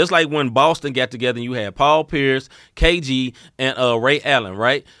 Just like when Boston got together and you had Paul Pierce, KG, and Ray Allen,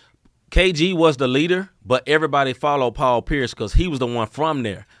 right? KG was the leader, but everybody followed Paul Pierce because he was the one from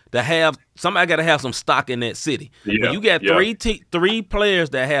there. Somebody got to have some stock in that city. When you got three players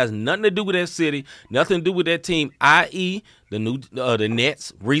that has nothing to do with that city, nothing to do with that team, i.e. the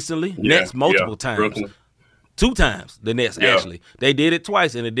Nets recently, Nets multiple times. Brooklyn. 2 times, the Nets actually. They did it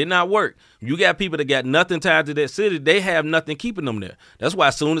twice, and it did not work. You got people that got nothing tied to that city. They have nothing keeping them there. That's why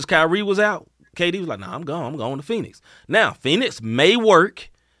as soon as Kyrie was out, KD was like, "Nah, I'm gone. I'm going to Phoenix." Now, Phoenix may work.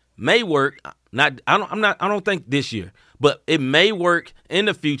 I don't think this year, but it may work in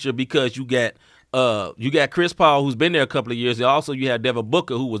the future because you got Chris Paul, who's been there a couple of years. And also, you have Devin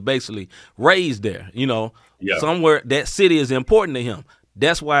Booker, who was basically raised there. Somewhere that city is important to him.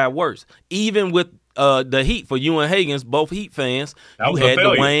 That's why it works. Even with the Heat, for you and Higgins, both Heat fans, you had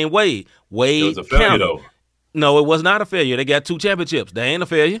Dwayne Wade. Wade was a failure, though. No, it was not a failure. They got 2 championships. They ain't a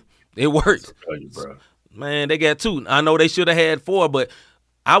failure. It worked. Failure, bro. Man, they got 2. I know they should have had 4, but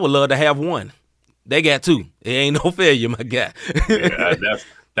I would love to have 1. They got 2. It ain't no failure, my guy.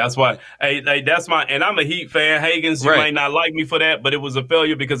 That's why. Hey, that's my. And I'm a Heat fan. Higgins, you might not like me for that, but it was a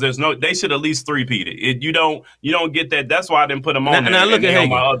failure because they should at least 3-peat it. You don't get that. That's why I didn't put them on there. Now look at Higgins. On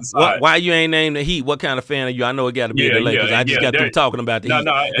my other side. Why you ain't named the Heat? What kind of fan are you? I know it got to be the Lakers. I just got through talking about the Heat.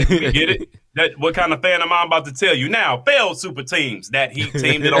 No, I get it. What kind of fan am I about to tell you now? Failed super teams. That Heat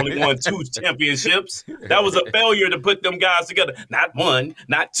team that only won 2 championships. That was a failure to put them guys together. Not 1,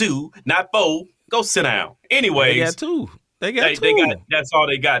 not 2, not 4. Go sit down. Anyways, they got 2. They got 2. That's all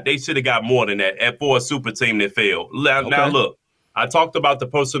they got. They should have got more than that for a super team that failed. Now look, I talked about the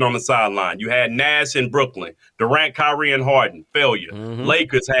person on the sideline. You had Nash in Brooklyn, Durant, Kyrie, and Harden, failure. Mm-hmm.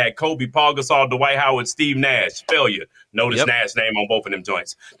 Lakers had Kobe, Paul Gasol, Dwight Howard, Steve Nash, failure. Notice Nash name on both of them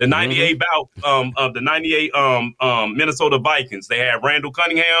joints. The 98 bout of the 98 Minnesota Vikings, they had Randall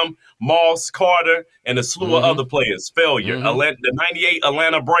Cunningham, Moss, Carter, and a slew of other players, failure. The 98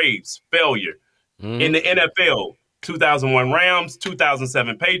 Atlanta Braves, failure. In the NFL, 2001 Rams,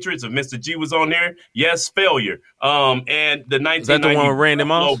 2007 Patriots. If Mr. G was on there, yes, failure. And the 1990 one with Randy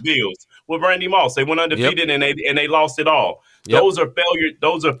Moss? Bills with Randy Moss. They went undefeated and they lost it all. Yep.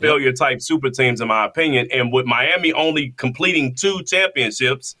 Those are failure type super teams in my opinion. And with Miami only completing 2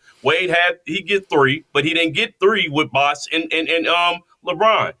 championships, Wade he get 3, but he didn't get 3 with Bosh and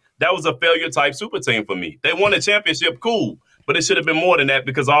LeBron. That was a failure type super team for me. They won a championship, cool, but it should have been more than that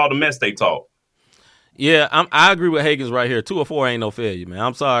because of all the mess they talk. Yeah, I agree with Higgins right here. 2 or 4 ain't no failure, man.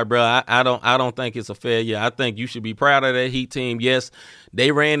 I'm sorry, bro. I don't think it's a failure. I think you should be proud of that Heat team. Yes,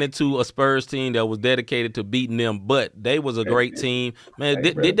 they ran into a Spurs team that was dedicated to beating them, but they was a great team, man.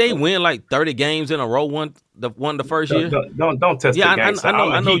 Did they win like 30 games in a row? One the first year. Don't test. Yeah, the gangster.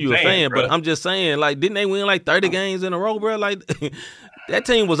 I know you're a fan, bro. but I'm just saying, like, didn't they win like 30 games in a row, bro? Like, that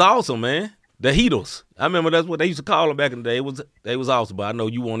team was awesome, man. The Heatles. I remember that's what they used to call them back in the day. They was awesome, but I know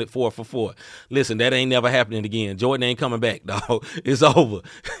you wanted 4 for 4. Listen, that ain't never happening again. Jordan ain't coming back, dog. It's over.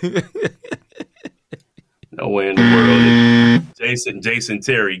 Nowhere in the world. Jason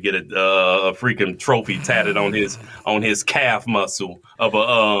Terry get a freaking trophy tatted on his calf muscle of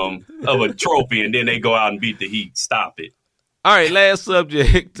a trophy, and then they go out and beat the Heat. Stop it. All right, last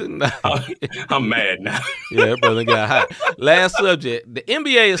subject tonight. I'm mad now. Yeah, that brother got hot. Last subject. The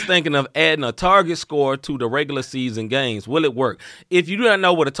NBA is thinking of adding a target score to the regular season games. Will it work? If you do not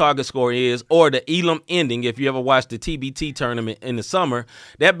know what a target score is, or the Elam ending, if you ever watched the TBT tournament in the summer,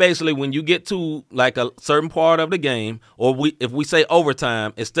 that basically when you get to like a certain part of the game, or if we say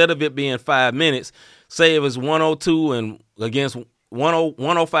overtime, instead of it being 5 minutes, say it was 102 and against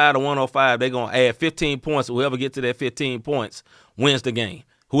 105 to 105, they're going to add 15 points. Whoever gets to that 15 points wins the game.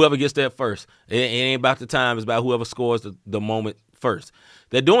 Whoever gets there first. It ain't about the time. It's about whoever scores the moment first.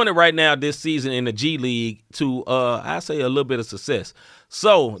 They're doing it right now this season in the G League to, I say, a little bit of success.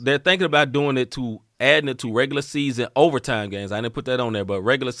 So they're thinking about doing it adding it to regular season overtime games. I didn't put that on there, but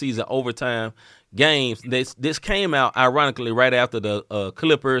regular season overtime games. This came out, ironically, right after the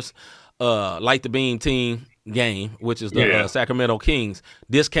Clippers Light the Beam team game, which is the Sacramento Kings.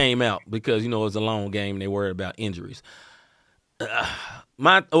 This came out because, it was a long game and they worried about injuries.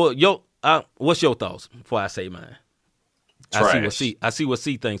 What's your thoughts before I say mine? Trash. I see what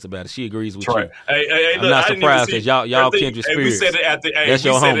C thinks about it. She agrees with you. Hey, I'm not surprised because y'all kindred spirits. We said it at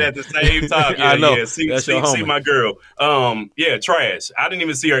the same time. I know. Yeah. See my girl. Trash. I didn't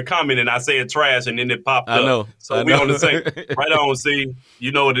even see her comment, and I said trash, and then it popped up. I know. So we on the same. Right on, C.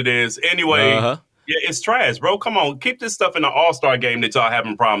 You know what it is. Anyway, yeah, it's trash, bro. Come on, keep this stuff in the All-Star game that y'all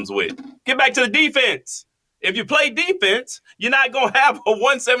having problems with. Get back to the defense. If you play defense, you're not going to have a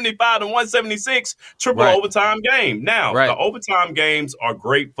 175 and 176 triple overtime game. Now, the overtime games are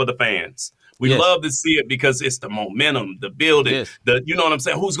great for the fans. We love to see it because it's the momentum, the building, you know what I'm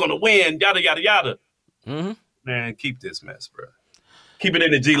saying? Who's going to win, yada, yada, yada. Mm-hmm. Man, keep this mess, bro. Keep it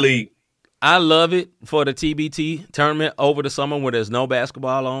in the G League. I love it for the TBT tournament over the summer where there's no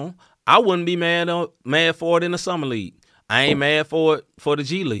basketball on. I wouldn't be mad for it in the summer league. I ain't mad for it for the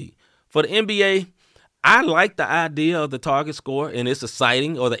G League. For the NBA, I like the idea of the target score, and it's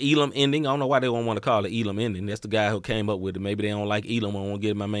exciting, or the Elam ending. I don't know why they don't want to call it Elam ending. That's the guy who came up with it. Maybe they don't like Elam and won't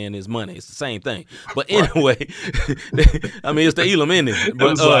give my man his money. It's the same thing. But anyway, I mean, it's the Elam ending.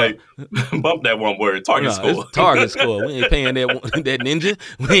 But bump that one word, target score. It's target score. We ain't paying that ninja.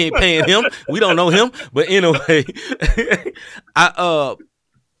 We ain't paying him. We don't know him. But anyway,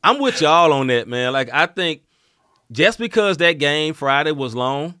 I'm with y'all on that, man. Like, I think just because that game Friday was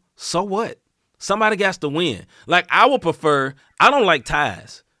long, so what? Somebody got to win. Like, I would prefer, I don't like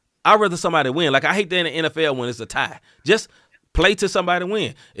ties. I'd rather somebody win. Like, I hate that in the NFL when it's a tie. Just play till somebody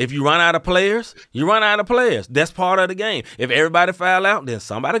win. If you run out of players, you run out of players. That's part of the game. If everybody foul out, then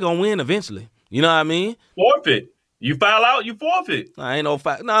somebody going to win eventually. You know what I mean? Forfeit. You foul out, you forfeit. Ain't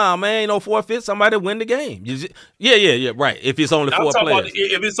no forfeit. Somebody win the game. Yeah, right. If it's only 4 players.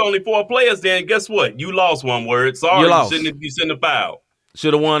 If it's only 4 players, then guess what? You lost one word. Sorry, you shouldn't have fouled.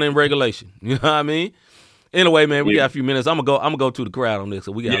 Should have won in regulation. You know what I mean? Anyway, man, we got a few minutes. I'm gonna go to the crowd on this.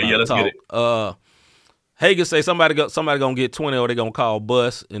 So we got let's talk. get it. Hagan say somebody gonna get 20 or they gonna call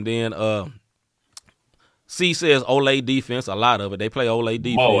bus, and then C says Olay defense. A lot of it. They play Olay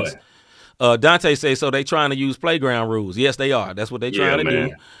defense. Dante says so they trying to use playground rules. Yes, they are. That's what they trying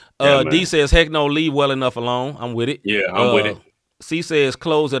to do. D says heck no, leave well enough alone. I'm with it. Yeah, I'm with it. C says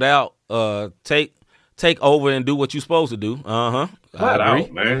close it out. Take over and do what you're supposed to do. I agree.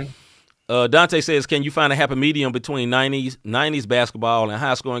 Out, man. Dante says, can you find a happy medium between 90s basketball and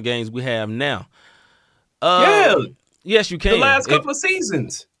high-scoring games we have now? Yes, you can. The last couple of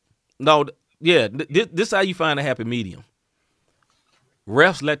seasons. No, yeah, this is how you find a happy medium.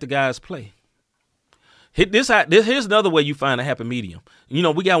 Refs let the guys play. Here's another way you find a happy medium. You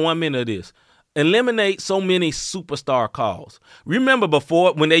know, we got 1 minute of this. Eliminate so many superstar calls. Remember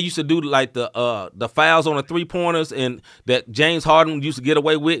before when they used to do like the fouls on the 3-pointers and that James Harden used to get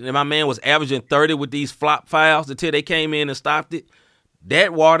away with, and my man was averaging 30 with these flop fouls until they came in and stopped it?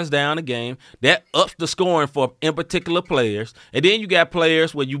 That waters down the game. That ups the scoring for in particular players. And then you got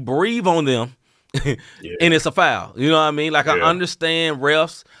players where you breathe on them and it's a foul. You know what I mean? Like I understand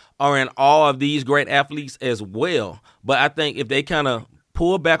refs are in awe of these great athletes as well, but I think if they kind of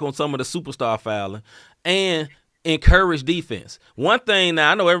pull back on some of the superstar fouling and encourage defense. One thing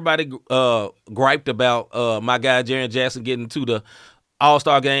now, I know everybody griped about my guy Jaren Jackson getting to the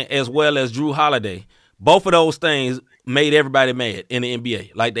All-Star game as well as Drew Holiday. Both of those things made everybody mad in the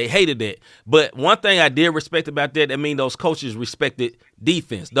NBA. Like, they hated that. But one thing I did respect about that, I mean, those coaches respected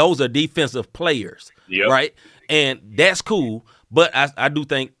defense. Those are defensive players, right? And that's cool. But I do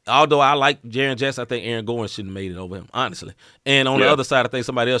think, although I like Jaren Jackson, I think Aaron Gordon shouldn't have made it over him, honestly. And on the other side, I think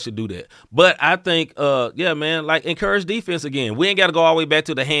somebody else should do that. But I think, man, like, encourage defense again. We ain't got to go all the way back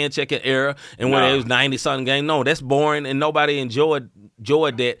to the hand-checking era and when it was 90-something game. No, that's boring, and nobody enjoyed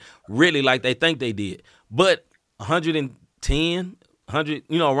that really like they think they did. But 110, 100,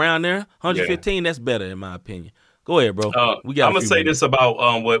 around there, 115, that's better in my opinion. Go ahead, bro. I'm going to say this about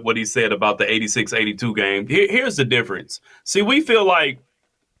what he said about the 86-82 game. Here's the difference. See, we feel like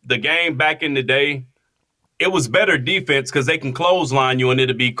the game back in the day, it was better defense because they can clothesline you and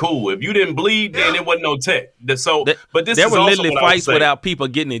it'll be cool. If you didn't bleed, then it wasn't no tech. But this there is were also literally fights without people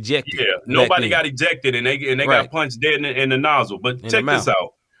getting ejected. Yeah, nobody got ejected and they got punched dead in the nozzle. But check this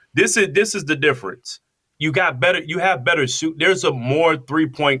out. This is the difference. You have better shoot. There's a more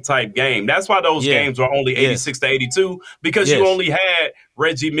 3-point type game. That's why those games were only 86-82 because you only had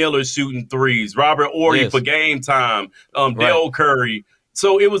Reggie Miller shooting threes, Robert Horry for game time, Dale Curry.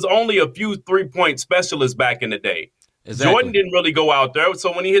 So it was only a few 3-point specialists back in the day. Exactly. Jordan didn't really go out there.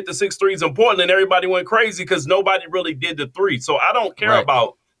 So when he hit the 6 threes in Portland, everybody went crazy because nobody really did the 3. So I don't care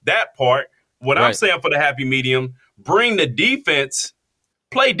about that part. What I'm saying for the happy medium, bring the defense,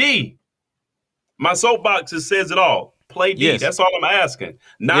 play D. My soapbox says it all. Play D. That's all I'm asking.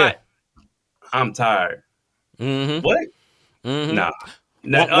 Not, I'm tired. Mm-hmm. What? Mm-hmm.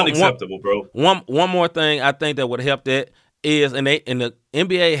 Nah. Unacceptable, bro. One more thing I think that would help that is, and the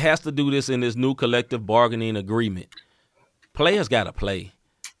NBA has to do this in this new collective bargaining agreement. Players got to play.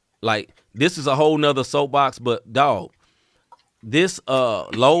 Like, this is a whole nother soapbox, but, dog, this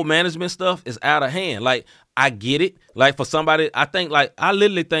load management stuff is out of hand. Like, I get it. Like, for somebody, I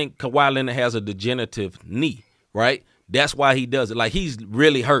literally think Kawhi Leonard has a degenerative knee, right? That's why he does it. Like, he's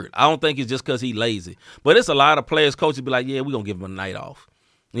really hurt. I don't think it's just because he's lazy. But it's a lot of players, coaches be like, yeah, we're going to give him a night off.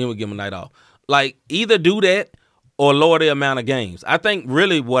 We'll give him a night off. Like, either do that or lower the amount of games. I think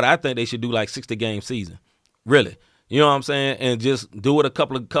really what I think they should do, like 60-game season. Really. You know what I'm saying? And just do it a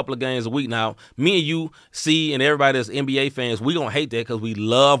couple of games a week. Now, me and you, C, and everybody that's NBA fans, we going to hate that because we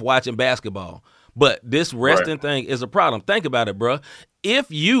love watching basketball. But this resting thing is a problem. Think about it, bro. If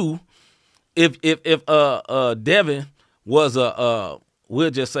Devin was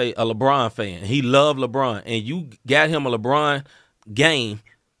we'll just say a LeBron fan, he loved LeBron, and you got him a LeBron game,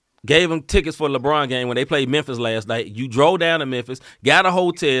 gave him tickets for a LeBron game when they played Memphis last night. You drove down to Memphis, got a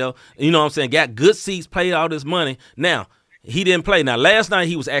hotel, you know what I'm saying, got good seats, paid all this money. Now, he didn't play. Now, last night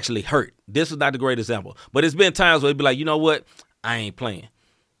he was actually hurt. This is not the great example. But it's been times where he'd be like, you know what, I ain't playing.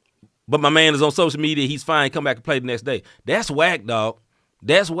 But my man is on social media. He's fine. Come back and play the next day. That's whack, dog.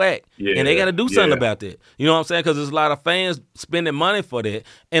 That's whack. Yeah, and they got to do something about that. You know what I'm saying? Because there's a lot of fans spending money for that.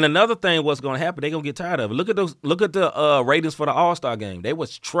 And another thing, what's going to happen, they're going to get tired of it. Look at the ratings for the All-Star game. They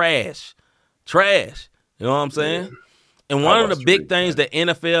was trash. Trash. You know what I'm saying? Yeah. And one of the big things that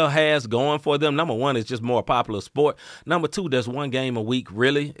NFL has going for them, number one, is just more popular sport. Number two, there's one game a week,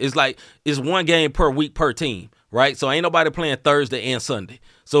 really. It's one game per week per team, right? So ain't nobody playing Thursday and Sunday.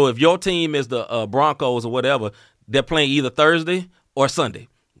 So if your team is the Broncos or whatever, they're playing either Thursday or Sunday.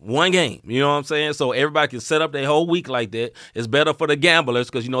 One game, you know what I'm saying? So everybody can set up their whole week like that. It's better for the gamblers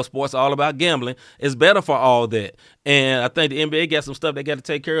because, sports are all about gambling. It's better for all that. And I think the NBA got some stuff they got to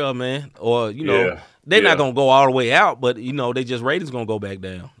take care of, man. Or, they're not going to go all the way out, but, they just ratings going to go back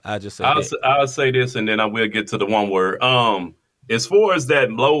down. I'll say this, and then I will get to the one word. As far as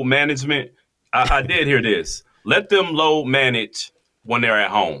that load management, I did hear this. Let them load manage when they're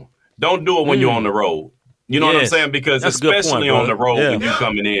at home. Don't do it when you're on the road. You know what I'm saying? Because that's especially on the road when you're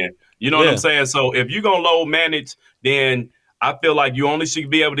coming in. You know what I'm saying? So if you're going to load manage, then I feel like you only should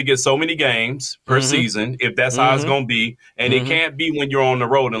be able to get so many games per season if that's how it's going to be. And it can't be when you're on the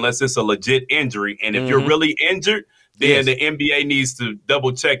road unless it's a legit injury. And if you're really injured, then the NBA needs to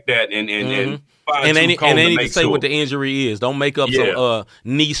double check that and they need to say what the injury is. Don't make up some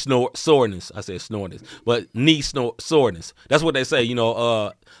knee soreness. I said snoreness, but knee soreness. That's what they say.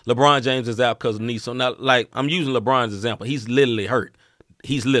 LeBron James is out because of knee. So now, I'm using LeBron's example. He's literally hurt.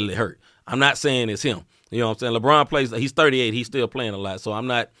 I'm not saying it's him. You know what I'm saying? LeBron plays. He's 38. He's still playing a lot. So I'm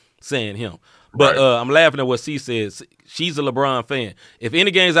not saying him. But I'm laughing at what C says. She's a LeBron fan. If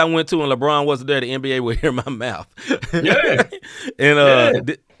any games I went to and LeBron wasn't there, the NBA would hear my mouth. Yeah.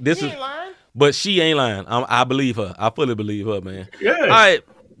 And this is. But she ain't lying. I believe her. I fully believe her, man. Yeah.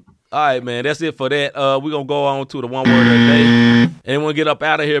 All right, man. That's it for that. We're going to go on to the one word of the day. And we'll get up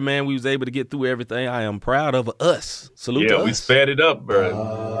out of here, man. We was able to get through everything. I am proud of us. Salute to us. Yeah, we sped it up, bro.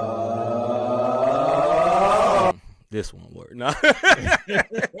 This one word. No.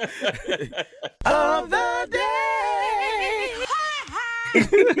 Of the day.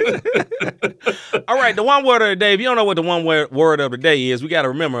 All right, the one word of the day. If you don't know what the one word of the day is, we got to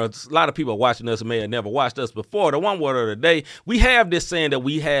remember a lot of people watching us may have never watched us before. The one word of the day, we have this saying that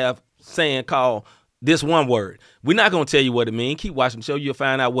we have called this one word. We're not going to tell you what it means. Keep watching the show. You'll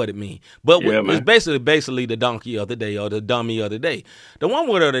find out what it means. But it's basically the donkey of the day or the dummy of the day. The one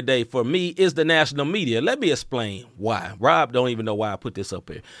word of the day for me is the national media. Let me explain why. Rob don't even know why I put this up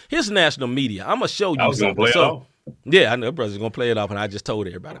here. Here's the national media. I'm going to show you I was something. Gonna play it off. Yeah, I know brother's going to play it off, and I just told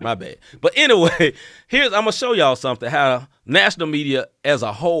everybody. My bad. But anyway, I'm going to show y'all something, how national media as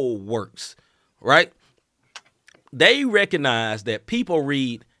a whole works, right? They recognize that people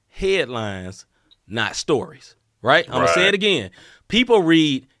read headlines, not stories, right? I'm going to say it again. People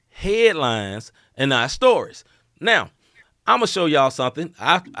read headlines and not stories. Now, I'm going to show y'all something.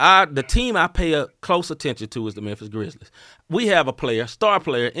 The team I pay close attention to is the Memphis Grizzlies. We have a player, star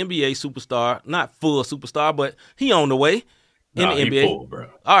player, NBA superstar, not full superstar, but he on the way in the NBA. Full, bro.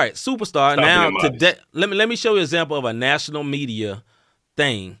 All right, superstar. Now, today, let me show you an example of a national media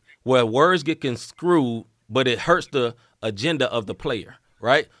thing where words get construed, but it hurts the agenda of the player,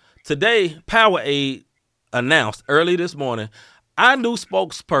 right? Today, Powerade announced early this morning, our new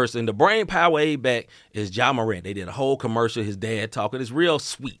spokesperson, the brain Powerade back, is Ja Morant. They did a whole commercial, his dad talking. It's real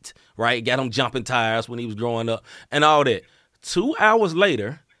sweet, right? Got him jumping tires when he was growing up and all that. 2 hours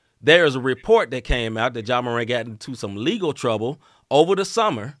later, there is a report that came out that Ja Morant got into some legal trouble over the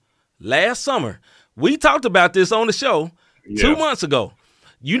summer, last summer. We talked about this on the show 2 months ago.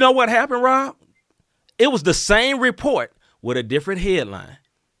 You know what happened, Rob? It was the same report with a different headline.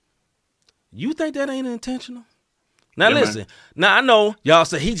 You think that ain't intentional? Now, listen. Man. Now, I know y'all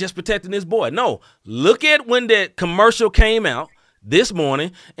say he just protecting his boy. No. Look at when that commercial came out this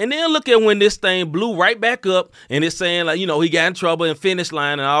morning, and then look at when this thing blew right back up, and it's saying, he got in trouble and finish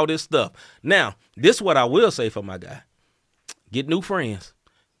line and all this stuff. Now, this is what I will say for my guy. Get new friends.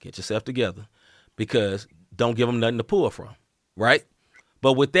 Get yourself together, because don't give them nothing to pull from, right?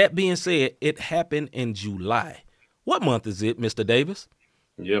 But with that being said, it happened in July. What month is it, Mr. Davis?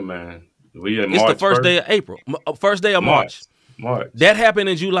 Yeah, man. We in It's March the first day of April, first day of March. That happened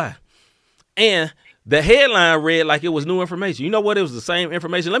in July. And the headline read like it was new information. You know what? It was the same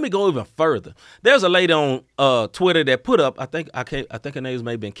information. Let me go even further. There's a lady on Twitter that put up, I think her name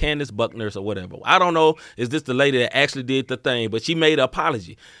may have been Candace Buckner or whatever. I don't know. Is this the lady that actually did the thing? But she made an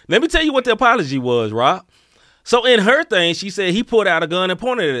apology. Let me tell you what the apology was, Rob. So in her thing, she said he pulled out a gun and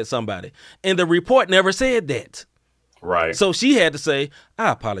pointed it at somebody. And the report never said that. Right. So she had to say, I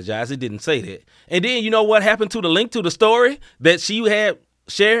apologize. It didn't say that. And then you know what happened to the link to the story that she had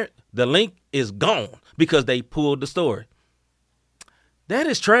shared? The link is gone because they pulled the story. That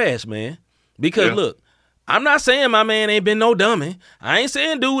is trash, man. Because look, I'm not saying my man ain't been no dummy. I ain't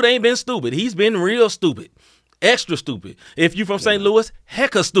saying dude ain't been stupid. He's been real stupid. Extra stupid. If you from St. Louis,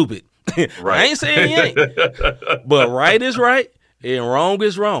 hecka stupid. Right. I ain't saying he ain't. But right is right and wrong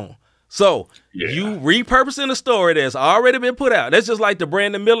is wrong. So you repurposing a story that's already been put out. That's just like the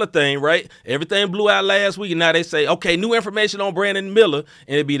Brandon Miller thing, right? Everything blew out last week, and now they say, okay, new information on Brandon Miller,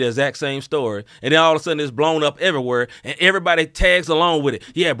 and it'd be the exact same story. And then all of a sudden it's blown up everywhere, and everybody tags along with it.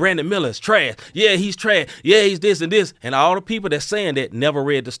 Yeah, Brandon Miller's trash. Yeah, he's trash. Yeah, he's this and this. And all the people that's saying that never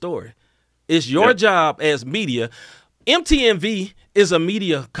read the story. It's your job as media. MTMV is a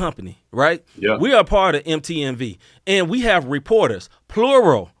media company, right? Yeah. We are part of MTMV, and we have reporters,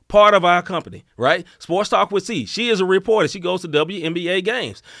 plural, part of our company, right? Sports Talk with C. She is a reporter. She goes to WNBA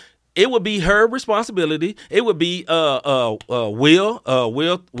games. It would be her responsibility. It would be Will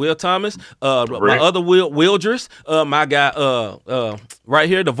Thomas, my other Wildress, my guy right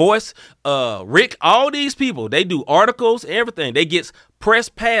here, the voice, Rick. All these people, they do articles, everything. They get press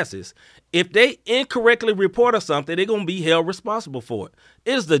passes. If they incorrectly report or something, they're going to be held responsible for it.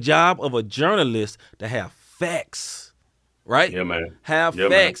 It's the job of a journalist to have facts. Right? Yeah, man. Have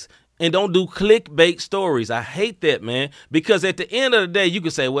facts and don't do clickbait stories. I hate that, man, because at the end of the day, you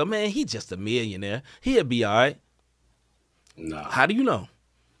can say, well, man, he's just a millionaire. He'll be all right. Nah. How do you know?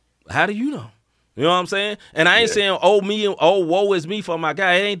 How do you know? You know what I'm saying? And I ain't saying, woe is me for my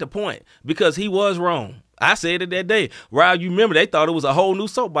guy. It ain't the point, because he was wrong. I said it that day. Rob, you remember, they thought it was a whole new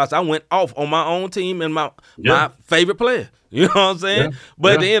soapbox. I went off on my own team and my favorite player. You know what I'm saying?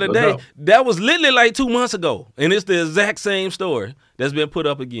 But at the end of the day, that was literally like 2 months ago. And it's the exact same story that's been put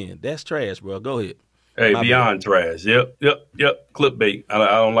up again. That's trash, bro. Go ahead. Hey, beyond trash. Yep. Clickbait. I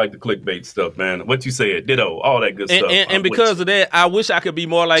don't like the clickbait stuff, man. What you said, ditto, all that good stuff. And because of that, I wish I could be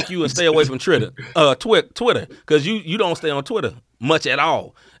more like you and stay away from Twitter, because you don't stay on Twitter much at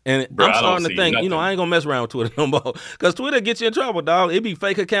all. And bro, I'm starting to think, I ain't going to mess around with Twitter no more, because Twitter gets you in trouble, dog. It be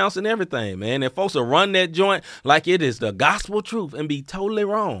fake accounts and everything, man. And folks will run that joint like it is the gospel truth and be totally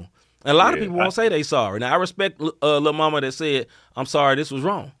wrong. And a lot of people won't say they sorry. Now, I respect Lil Mama that said, I'm sorry, this was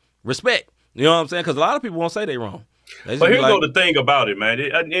wrong. Respect. You know what I'm saying? Because a lot of people won't say they wrong. But here's the thing about it, man.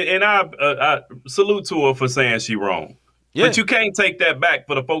 And I salute to her for saying she wrong. Yeah. But you can't take that back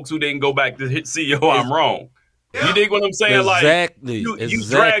for the folks who didn't go back to see, I'm wrong. Yeah. You dig what I'm saying? Exactly. Like, you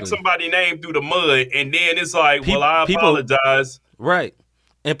drag somebody's name through the mud, and then it's like, I apologize. Right.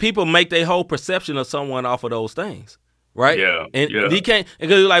 And people make their whole perception of someone off of those things. Right? Yeah. And he can't,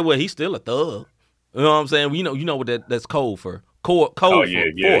 because you're like, well, he's still a thug. You know what I'm saying? You know what that's code for. You know what I'm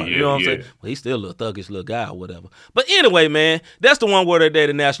saying? Well, he's still a thuggish little guy or whatever. But anyway, man, that's the one word of the day,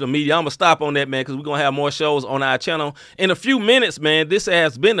 the national media. I'm going to stop on that, man, because we're going to have more shows on our channel. In a few minutes, man, this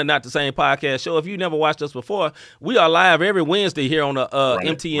has been the Not the Same podcast show. If you never watched us before, we are live every Wednesday here on the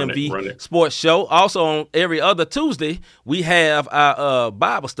MTMV Sports Show. Also on every other Tuesday, we have our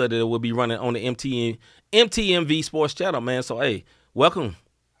Bible study that will be running on the MTMV Sports channel, man. So, hey, welcome.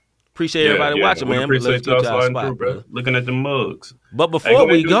 Appreciate everybody watching, man. Appreciate y'all sliding through, bro. Looking at the mugs. But before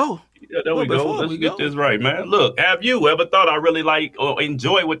we go. Yeah, there we go. Let's get this right, man. Look, have you ever thought I really like or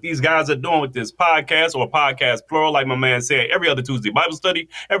enjoy what these guys are doing with this podcast, or podcast plural, like my man said? Every other Tuesday, Bible study.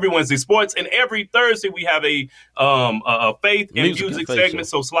 Every Wednesday, sports. And every Thursday, we have a faith and music segment.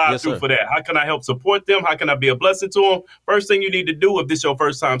 So slide through for that. How can I help support them? How can I be a blessing to them? First thing you need to do, if this is your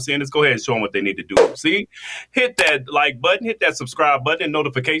first time seeing this, go ahead and show them what they need to do. See? Hit that like button, hit that subscribe button, and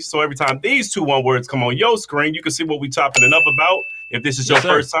notification. So every time these 2 1 words come on your screen, you can see what we chopping it up about. If this is your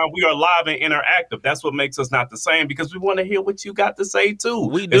first time, we are live and interactive. That's what makes us not the same, because we want to hear what you got to say, too.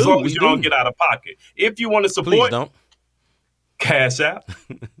 We do. As long as you don't get out of pocket. If you want to support, Cash App,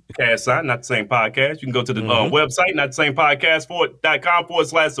 Cash Sign, Not the Same Podcast. You can go to the website,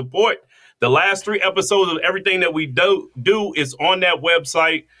 notthesame.com/support. The last 3 episodes of everything that we do is on that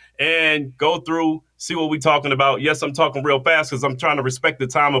website, and go through, see what we're talking about. Yes, I'm talking real fast because I'm trying to respect the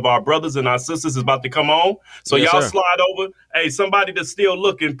time of our brothers and our sisters is about to come on. So y'all slide over. Hey, somebody that's still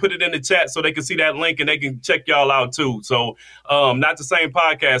looking, put it in the chat so they can see that link and they can check y'all out too. So Not the Same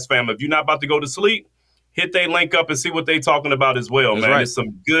Podcast, fam. If you're not about to go to sleep, hit they link up and see what they talking about as well, man. There's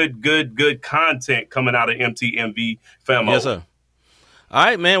some good content coming out of MTMV, fam. Yes, sir. All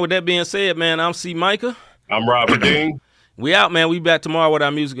right, man. With that being said, man, I'm C. Micah. I'm Robert Dean. We out, man. We back tomorrow with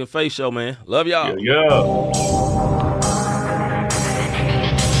our Music and Faith show, man. Love y'all. Yeah.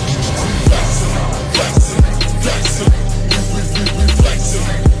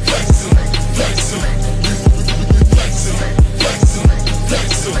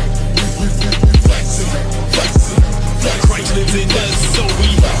 Christ lives in us, so we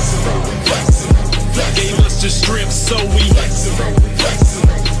gave us the strength, so we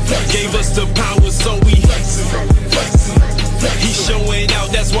gave us the power, so we he's showing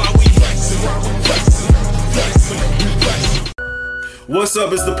out, that's why we What's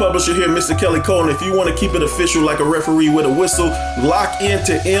up? It's the publisher here, Mr. Kelly Cole. And if you want to keep it official like a referee with a whistle, lock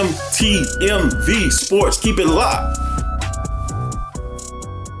into MTMV Sports. Keep it locked.